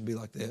 You know, it shouldn't be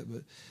like that.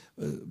 But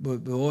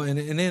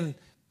and then,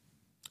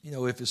 you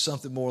know, if it's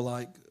something more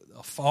like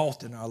a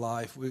fault in our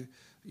life, we're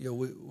a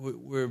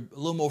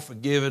little more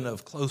forgiving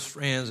of close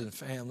friends and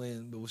family,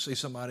 but we see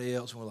somebody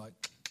else and we're like,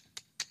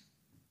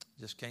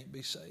 just can't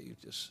be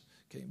saved, just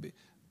can't be.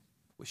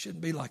 We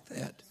shouldn't be like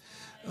that.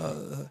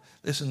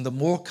 Listen, the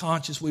more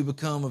conscious we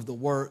become of the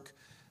work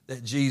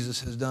that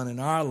Jesus has done in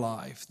our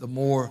life, the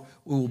more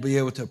we will be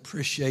able to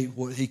appreciate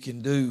what he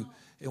can do,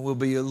 and we'll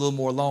be a little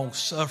more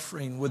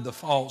long-suffering with the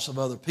faults of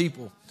other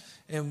people.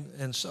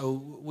 And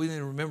so we need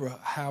to remember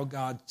how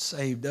God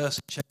saved us,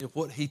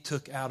 what he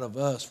took out of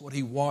us, what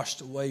he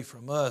washed away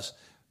from us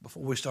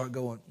before we start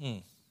going,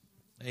 there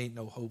ain't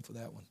no hope for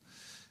that one.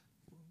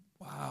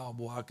 Wow,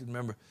 boy, I can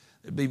remember.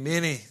 There'd be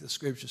many, the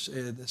scripture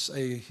said, that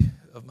say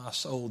of my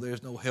soul,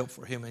 there's no help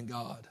for him in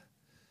God.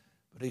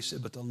 But he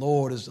said, but the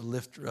Lord is the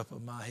lifter up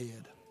of my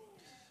head.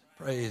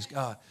 Praise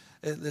God.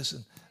 Hey,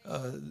 listen,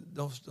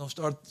 don't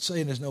start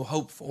saying there's no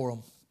hope for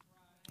them.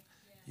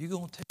 You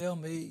going to tell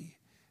me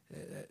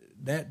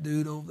that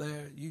dude over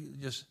there,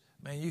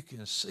 you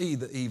can see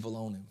the evil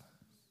on him.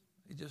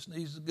 He just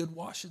needs a good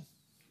washing.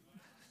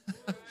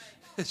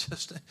 It's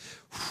just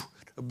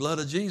the blood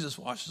of Jesus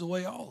washes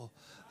away all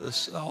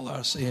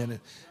our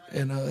sin.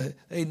 And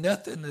ain't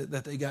nothing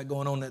that they got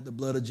going on that the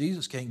blood of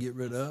Jesus can't get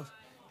rid of.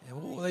 And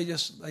boy,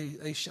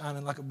 they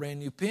shining like a brand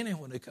new penny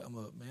when they come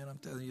up, man. I'm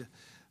telling you,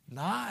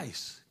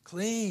 nice,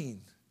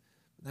 clean.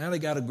 Now they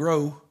got to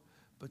grow.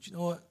 But you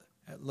know what?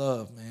 That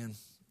love, man,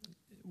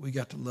 we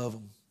got to love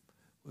them.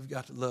 We've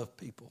got to love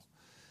people.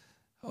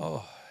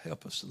 Oh,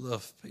 help us to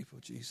love people,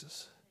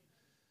 Jesus.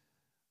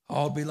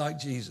 All be like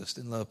Jesus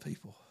and love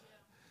people.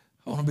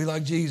 I want to be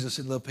like Jesus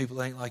and love people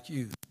that ain't like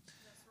you.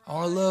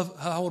 I want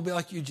to be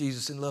like you,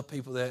 Jesus, and love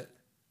people that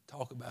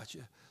talk about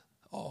you.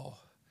 Oh,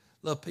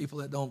 love people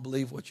that don't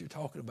believe what you're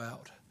talking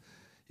about.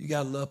 You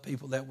got to love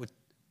people that would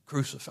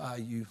crucify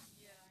you.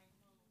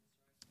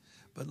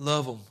 But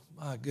love them,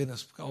 my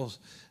goodness, because,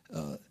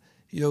 a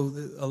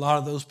lot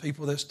of those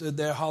people that stood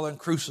there hollering,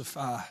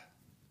 crucify,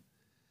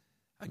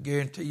 I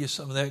guarantee you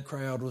some of that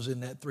crowd was in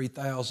that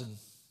 3,000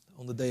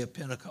 on the day of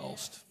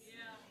Pentecost.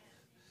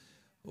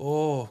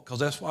 Oh, because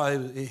that's why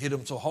it hit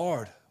them so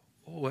hard.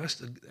 Oh,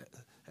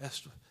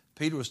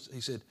 Peter he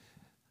said,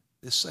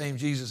 this same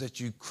Jesus that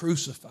you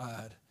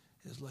crucified,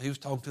 he was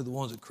talking to the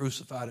ones that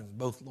crucified him,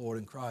 both Lord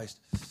and Christ.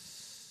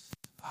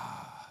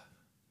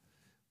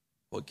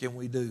 What can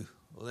we do?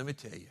 Well, let me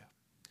tell you.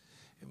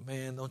 And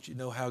man, don't you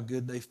know how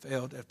good they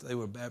felt after they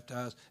were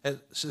baptized?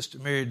 Sister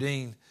Mary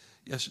Dean,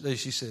 yesterday,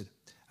 she said,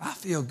 I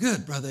feel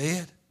good, Brother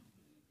Ed.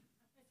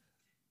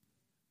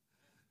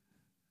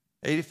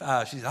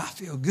 85, she said, I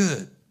feel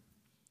good.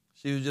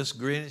 She was just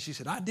grinning. She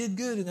said, I did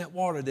good in that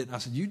water, didn't I? I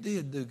said, you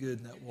did do good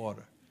in that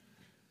water.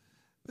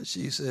 But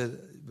she said,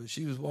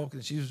 she was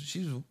walking, she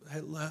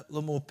had a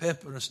little more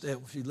pep in her step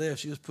when she left.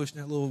 She was pushing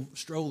that little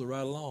stroller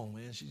right along,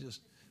 man.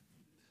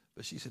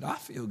 But she said, I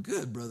feel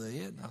good, Brother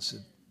Ed. And I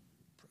said,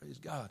 praise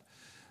God.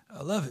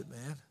 I love it,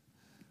 man.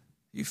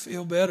 You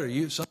feel better.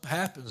 Something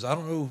happens. I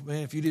don't know,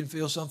 man, if you didn't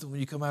feel something when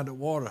you come out of the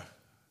water.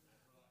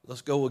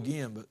 Let's go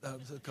again. But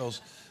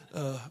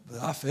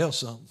I felt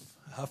something.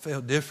 I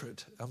felt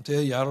different. I'm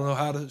telling you, I don't know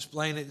how to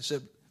explain it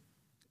except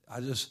I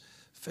just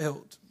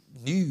felt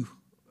new.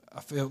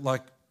 I felt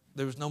like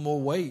there was no more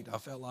weight. I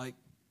felt like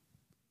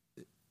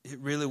it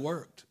really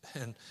worked.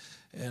 And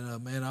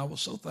man, I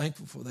was so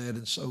thankful for that.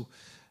 And so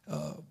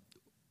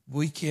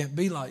we can't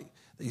be like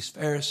these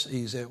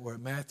Pharisees that were at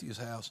Matthew's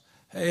house.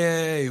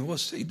 Hey,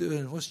 what's he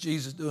doing? What's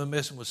Jesus doing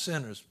messing with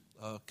sinners?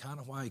 Kind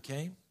of why he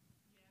came.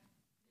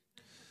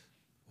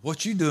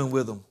 What you doing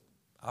with them?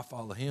 I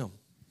follow him.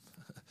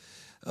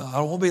 I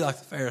don't want to be like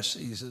the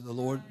Pharisees. The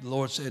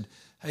Lord said,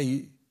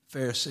 hey,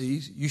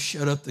 Pharisees, you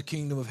shut up the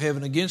kingdom of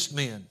heaven against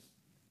men.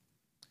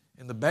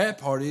 And the bad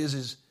part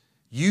is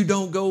you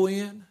don't go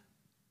in,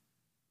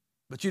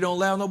 but you don't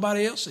allow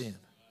nobody else in.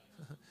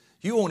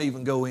 You won't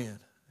even go in.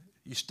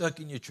 You're stuck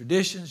in your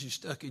traditions. You're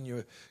stuck in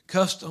your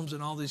customs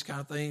and all these kind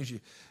of things.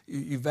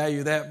 You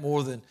value that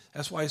more than,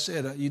 that's why he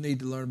said you need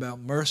to learn about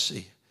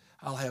mercy.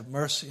 I'll have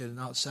mercy and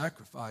not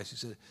sacrifice. He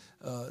said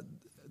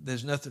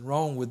there's nothing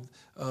wrong with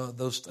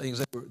those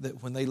things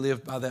that when they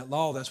lived by that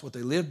law, that's what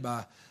they lived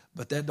by.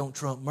 But that don't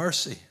trump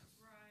mercy.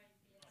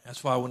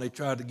 That's why when they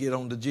tried to get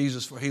on to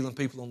Jesus for healing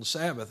people on the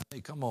Sabbath,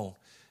 hey, come on.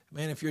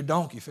 Man, if your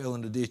donkey fell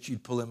in the ditch,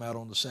 you'd pull him out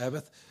on the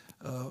Sabbath.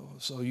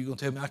 So you're going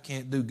to tell me I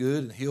can't do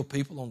good and heal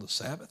people on the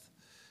Sabbath?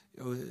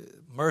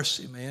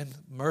 Mercy, man.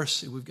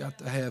 Mercy. We've got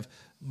to have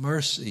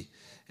mercy.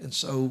 And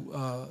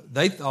so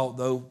they thought,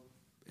 though,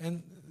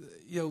 and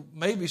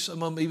maybe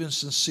some of them even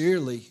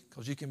sincerely,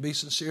 because you can be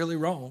sincerely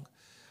wrong,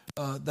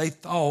 they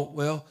thought,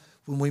 well,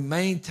 when we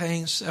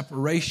maintain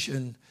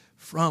separation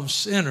from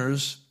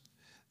sinners,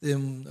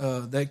 then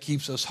that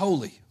keeps us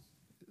holy.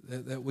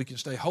 That we can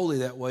stay holy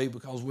that way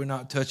because we're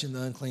not touching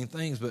the unclean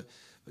things. But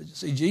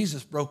see,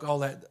 Jesus broke all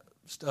that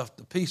stuff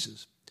to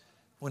pieces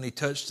when he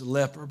touched the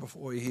leper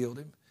before he healed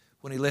him,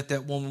 when he let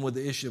that woman with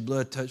the issue of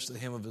blood touch the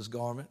hem of his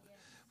garment,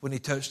 when he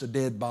touched a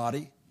dead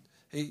body.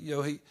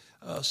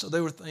 So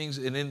there were things,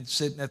 and then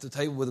sitting at the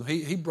table with him,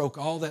 he broke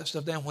all that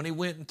stuff down when he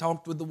went and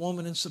talked with the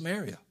woman in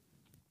Samaria.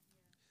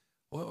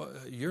 Well,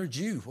 you're a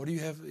Jew. What do you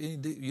have?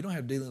 You don't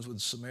have dealings with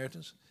the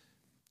Samaritans.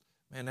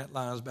 Man, that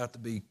line is about to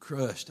be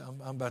crushed.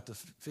 I'm about to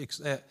fix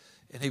that.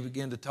 And he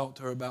began to talk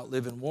to her about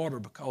living water,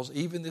 because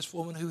even this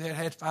woman who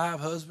had 5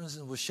 husbands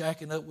and was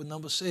shacking up with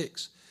number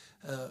 6,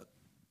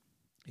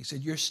 he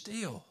said, you're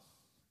still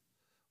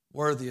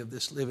worthy of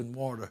this living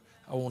water.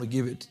 I want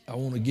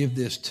to give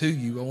this to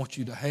you. I want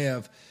you to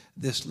have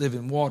this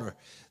living water.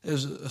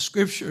 There's a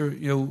scripture,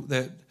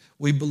 that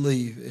we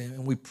believe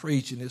and we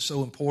preach, and it's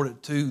so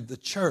important to the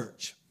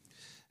church.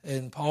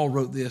 And Paul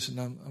wrote this, and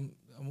I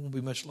won't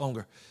be much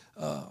longer.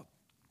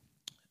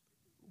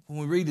 When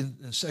we read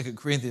in 2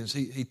 Corinthians,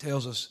 he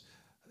tells us,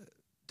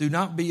 do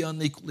not be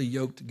unequally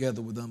yoked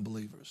together with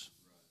unbelievers.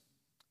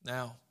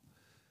 Now,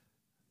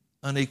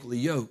 unequally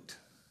yoked,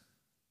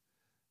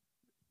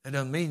 that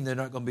doesn't mean they're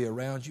not going to be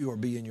around you or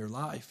be in your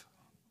life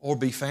or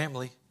be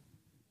family.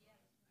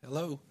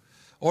 Hello.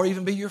 Or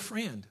even be your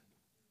friend.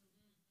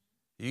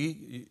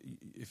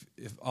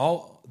 If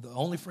all the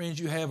only friends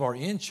you have are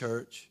in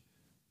church,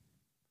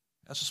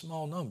 that's a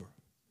small number.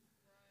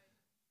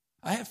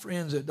 I have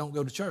friends that don't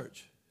go to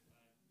church.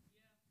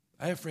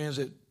 I have friends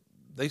that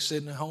they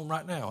sitting at home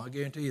right now. I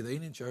guarantee you they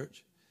ain't in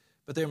church,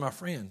 but they're my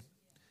friend.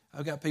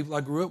 I've got people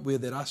I grew up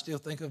with that I still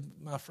think of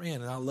my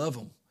friend, and I love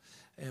them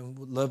and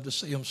would love to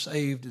see them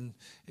saved and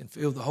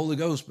filled with the Holy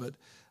Ghost,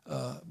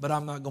 but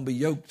I'm not going to be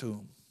yoked to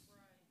them.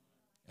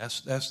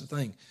 That's the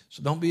thing.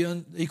 So don't be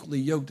unequally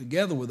yoked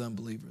together with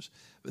unbelievers.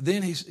 But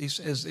then he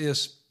says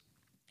this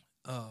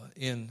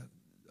in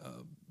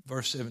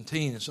verse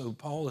 17, and so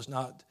Paul is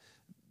not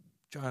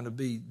trying to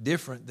be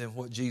different than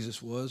what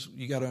Jesus was.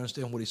 You got to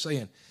understand what he's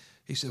saying.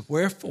 He said,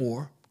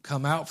 wherefore,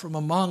 come out from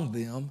among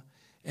them,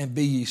 and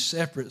be ye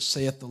separate,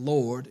 saith the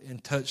Lord,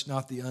 and touch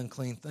not the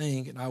unclean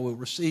thing, and I will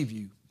receive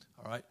you.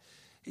 All right?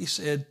 He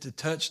said to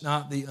touch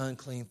not the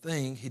unclean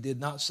thing. He did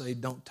not say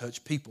don't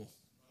touch people.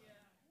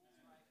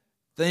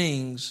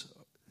 Things,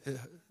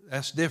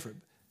 that's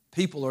different.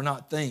 People are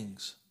not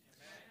things.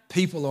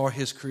 People are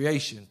his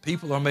creation.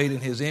 People are made in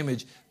his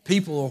image.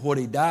 People are what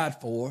he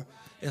died for.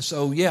 And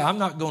so, yeah, I'm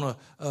not going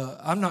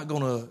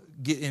to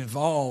get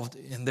involved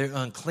in their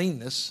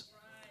uncleanness.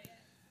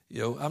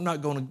 You know, I'm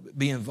not going to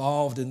be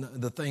involved in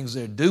the things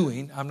they're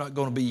doing. I'm not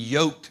going to be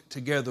yoked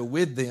together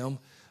with them.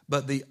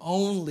 But the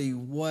only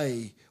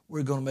way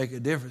we're going to make a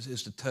difference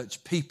is to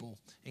touch people.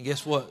 And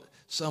guess what?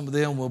 Some of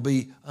them will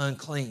be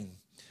unclean.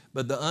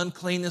 But the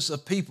uncleanness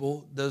of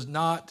people does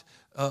not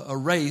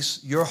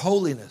erase your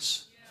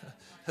holiness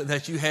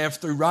that you have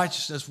through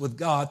righteousness with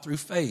God through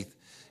faith.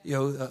 You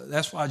know,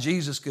 that's why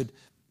Jesus could,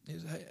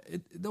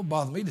 it don't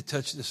bother me to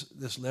touch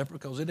this leper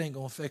because it ain't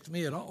going to affect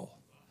me at all.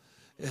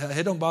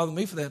 It don't bother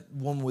me for that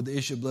woman with the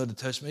issue of blood to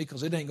touch me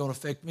because it ain't going to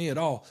affect me at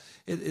all.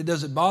 It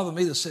doesn't bother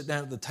me to sit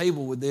down at the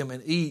table with them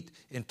and eat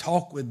and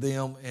talk with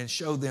them and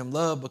show them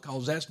love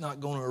because that's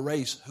not going to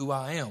erase who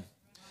I am.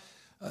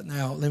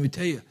 Now, let me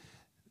tell you,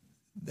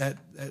 that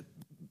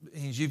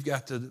means you've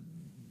got to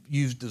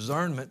use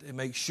discernment and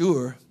make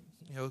sure,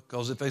 you know,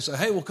 because if they say,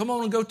 hey, well, come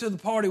on and go to the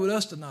party with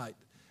us tonight,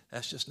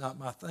 that's just not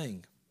my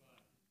thing.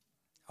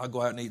 I'll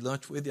go out and eat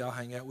lunch with you. I'll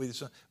hang out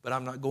with you. But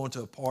I'm not going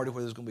to a party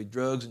where there's going to be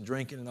drugs and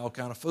drinking and all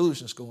kind of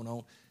foolishness going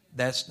on.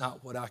 That's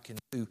not what I can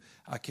do.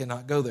 I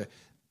cannot go there.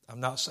 I'm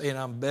not saying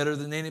I'm better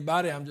than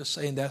anybody. I'm just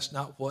saying that's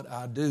not what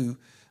I do.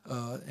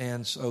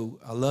 And so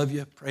I love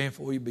you, praying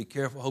for you. Be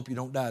careful. Hope you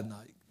don't die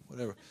tonight.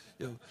 Whatever.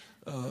 You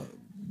know,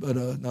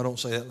 no, don't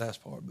say that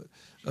last part.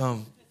 But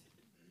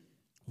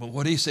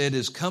what he said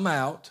is come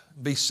out,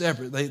 be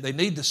separate. They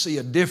need to see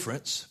a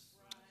difference.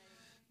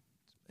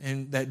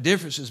 And that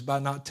difference is by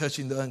not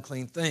touching the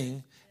unclean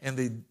thing. And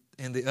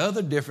the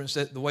other difference,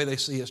 that the way they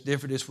see us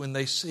different, is when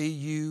they see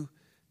you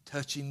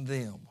touching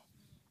them.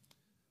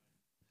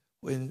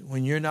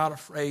 When you're not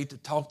afraid to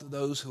talk to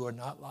those who are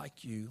not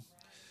like you,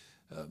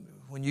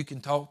 when you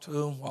can talk to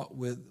them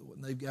when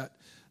they've got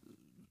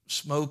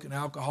smoke and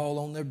alcohol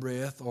on their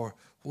breath or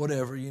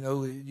whatever, you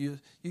know,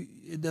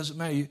 it doesn't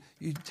matter.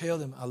 You tell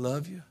them, I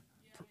love you.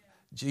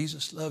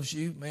 Jesus loves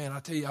you. Man,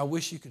 I tell you, I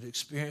wish you could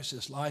experience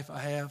this life I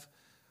have.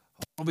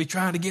 Don't be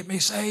trying to get me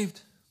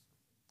saved.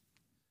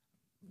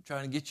 I'm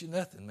trying to get you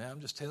nothing, man. I'm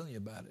just telling you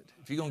about it.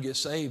 If you're going to get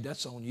saved,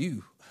 that's on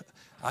you.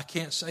 I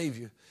can't save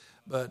you.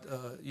 But,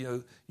 you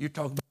know, you're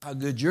talking about how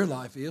good your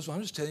life is. Well,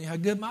 I'm just telling you how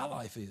good my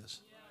life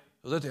is.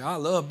 Because I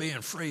love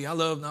being free. I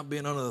love not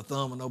being under the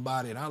thumb of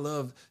nobody. And I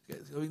love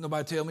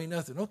nobody tell me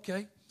nothing.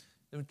 Okay.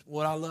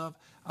 What I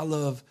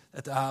love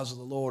that the eyes of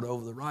the Lord are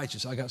over the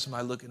righteous. I got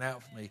somebody looking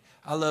out for me.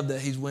 I love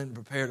that he's went and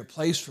prepared a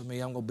place for me.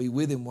 I'm going to be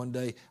with him one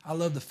day. I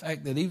love the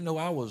fact that even though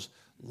I was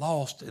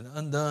lost and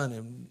undone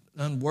and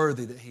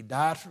unworthy, that he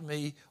died for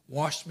me,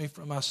 washed me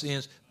from my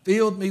sins,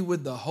 filled me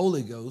with the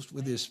Holy Ghost,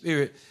 with his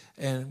Spirit.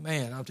 And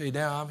man, I'll tell you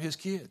now, I'm his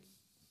kid.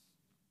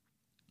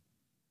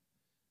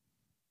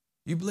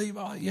 You believe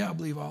all? Yeah, I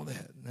believe all that.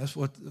 And that's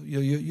what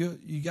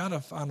you got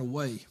to find a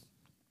way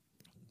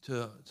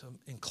to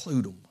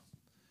include them.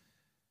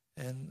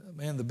 And,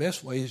 man, the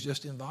best way is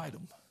just invite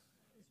them.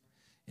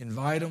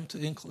 Invite them to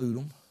include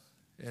them.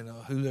 And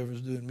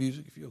whoever's doing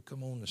music, if you'll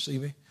come on and see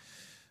me.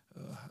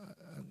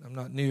 I'm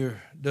not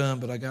near done,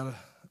 but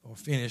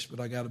finished, but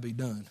I got to be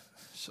done.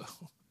 So,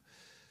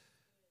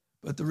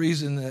 but the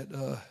reason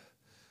that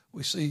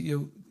we see,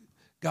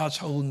 God's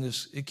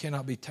holiness, it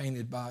cannot be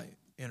tainted by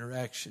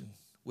interaction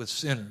with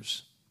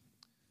sinners.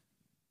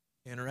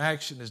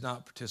 Interaction is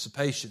not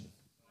participation.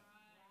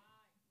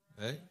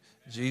 Okay?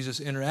 Jesus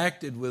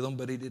interacted with them,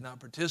 but he did not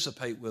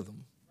participate with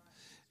them.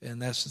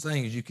 And that's the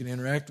thing, is you can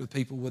interact with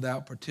people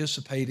without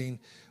participating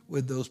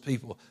with those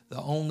people.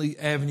 The only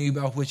avenue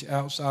by which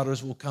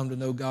outsiders will come to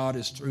know God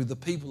is through the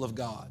people of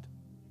God.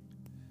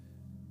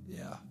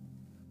 Yeah,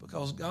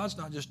 because God's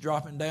not just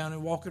dropping down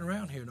and walking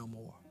around here no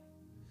more.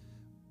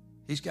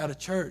 He's got a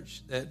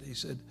church that he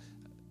said,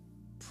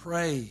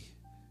 pray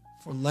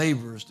for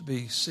laborers to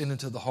be sent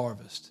into the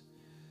harvest.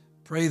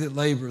 Pray that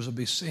laborers will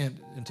be sent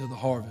into the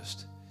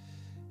harvest.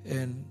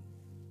 And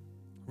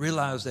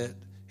realize that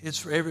it's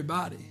for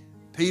everybody.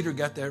 Peter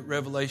got that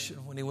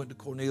revelation when he went to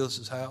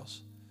Cornelius'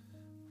 house.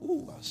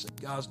 Ooh, I said,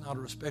 God's not a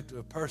respecter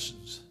of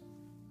persons.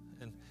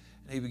 And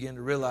he began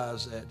to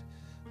realize that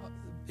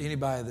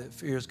anybody that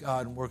fears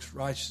God and works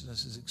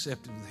righteousness is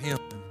accepted with him.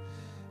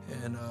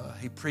 And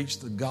he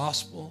preached the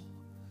gospel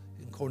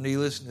in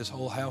Cornelius, and his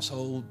whole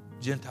household,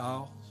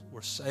 Gentiles,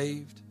 were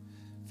saved,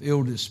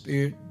 filled with his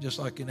Spirit, just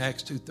like in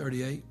Acts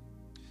 2:38.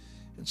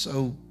 And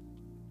so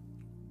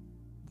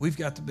we've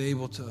got to be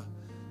able to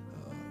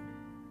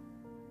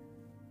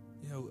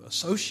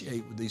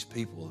associate with these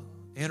people,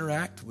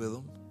 interact with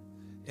them,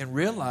 and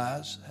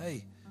realize, hey,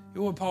 you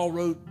know what Paul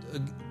wrote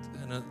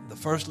in the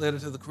first letter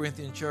to the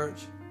Corinthian church?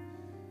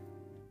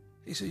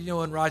 He said,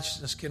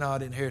 unrighteousness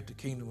cannot inherit the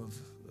kingdom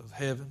of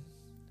heaven.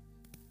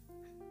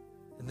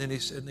 And then he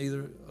said,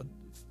 neither,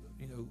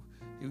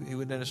 he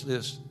went down this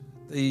list,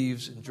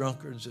 thieves and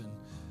drunkards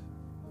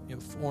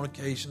and,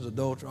 fornications,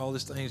 adultery, all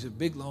these things, a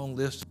big long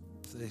list.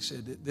 They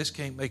said, this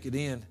can't make it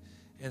in.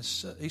 And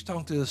so, he's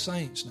talking to the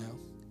saints now.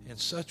 And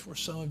such were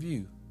some of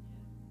you.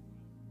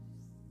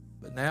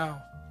 But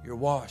now you're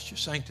washed, you're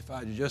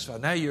sanctified, you're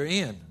justified. Now you're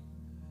in.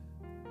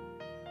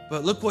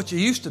 But look what you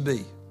used to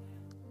be.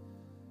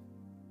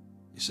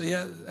 You see,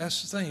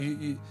 that's the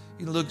thing.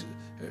 You look,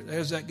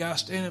 there's that guy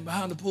standing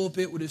behind the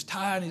pulpit with his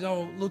tie, and he's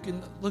all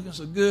looking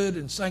so good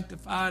and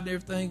sanctified and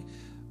everything.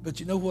 But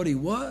you know what he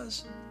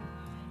was?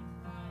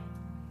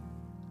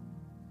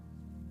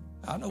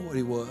 I know what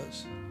he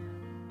was.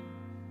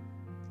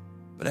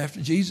 But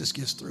after Jesus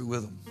gets through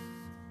with him,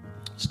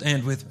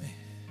 stand with me.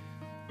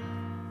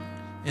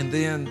 And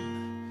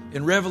then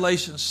in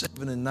Revelation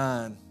 7 and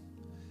 9,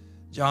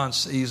 John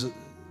sees the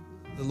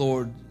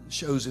Lord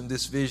shows him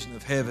this vision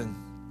of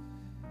heaven.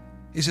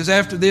 He says,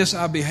 after this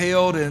I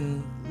beheld,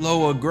 and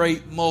lo, a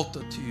great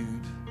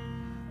multitude,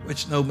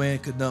 which no man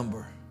could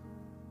number,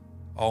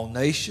 all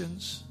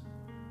nations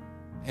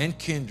and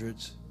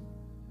kindreds.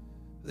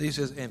 He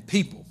says, and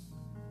people.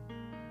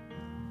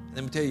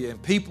 Let me tell you,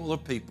 and people are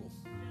people.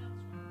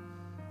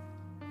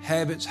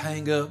 Habits,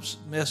 hang-ups,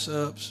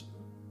 mess-ups,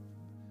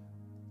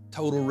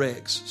 total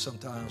wrecks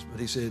sometimes. But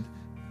he said,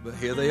 but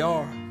here they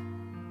are.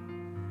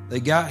 They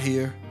got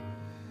here.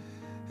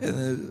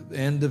 And the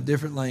end of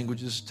different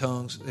languages,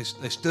 tongues.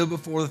 They stood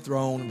before the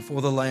throne and before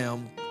the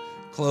Lamb,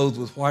 clothed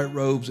with white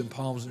robes and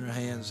palms in their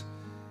hands.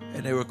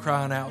 And they were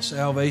crying out,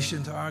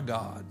 salvation to our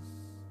God.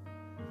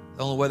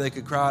 The only way they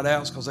could cry it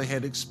out is because they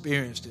had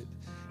experienced it.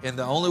 And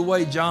the only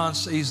way John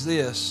sees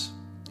this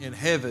in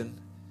heaven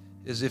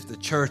is if the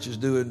church is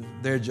doing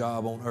their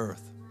job on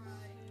earth.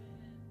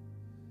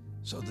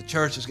 So the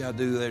church has got to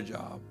do their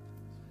job.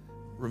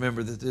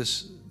 Remember that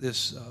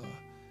this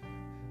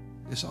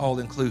all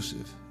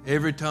inclusive.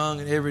 Every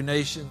tongue and every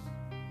nation,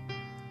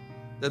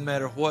 doesn't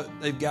matter what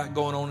they've got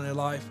going on in their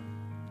life,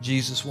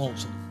 Jesus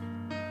wants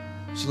them.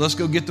 So let's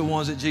go get the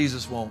ones that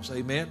Jesus wants.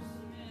 Amen.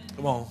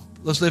 Come on.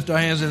 Let's lift our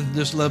hands and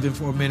just love him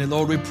for a minute.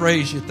 Lord, we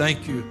praise you.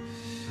 Thank you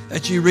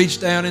that you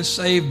reached down and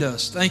saved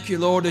us. Thank you,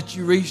 Lord, that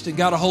you reached and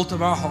got a hold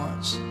of our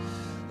hearts.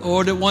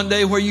 Lord, that one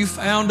day where you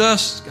found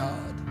us,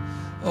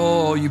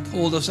 God, you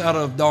pulled us out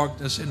of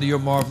darkness into your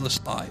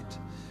marvelous light.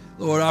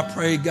 Lord, I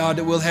pray, God,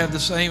 that we'll have the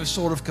same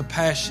sort of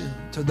compassion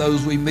to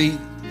those we meet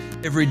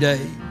every day.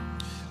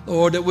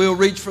 Lord, that we'll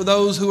reach for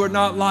those who are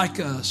not like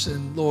us.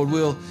 And, Lord,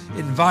 we'll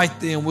invite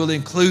them, we'll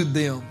include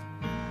them.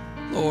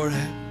 Lord,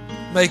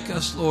 make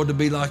us, Lord, to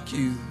be like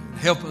you.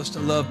 Help us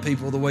to love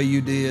people the way you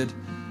did.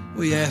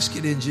 We ask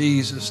it in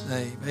Jesus'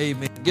 name.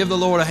 Amen. Give the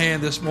Lord a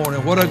hand this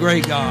morning. What a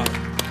great God.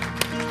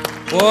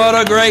 What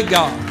a great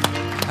God.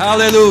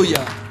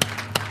 Hallelujah.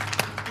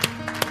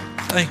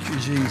 Thank you,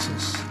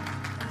 Jesus.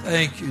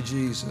 Thank you,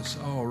 Jesus.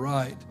 All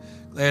right.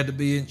 Glad to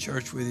be in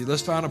church with you.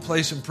 Let's find a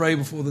place and pray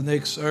before the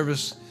next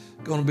service.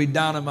 Going to be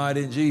dynamite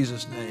in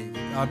Jesus' name.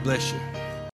 God bless you.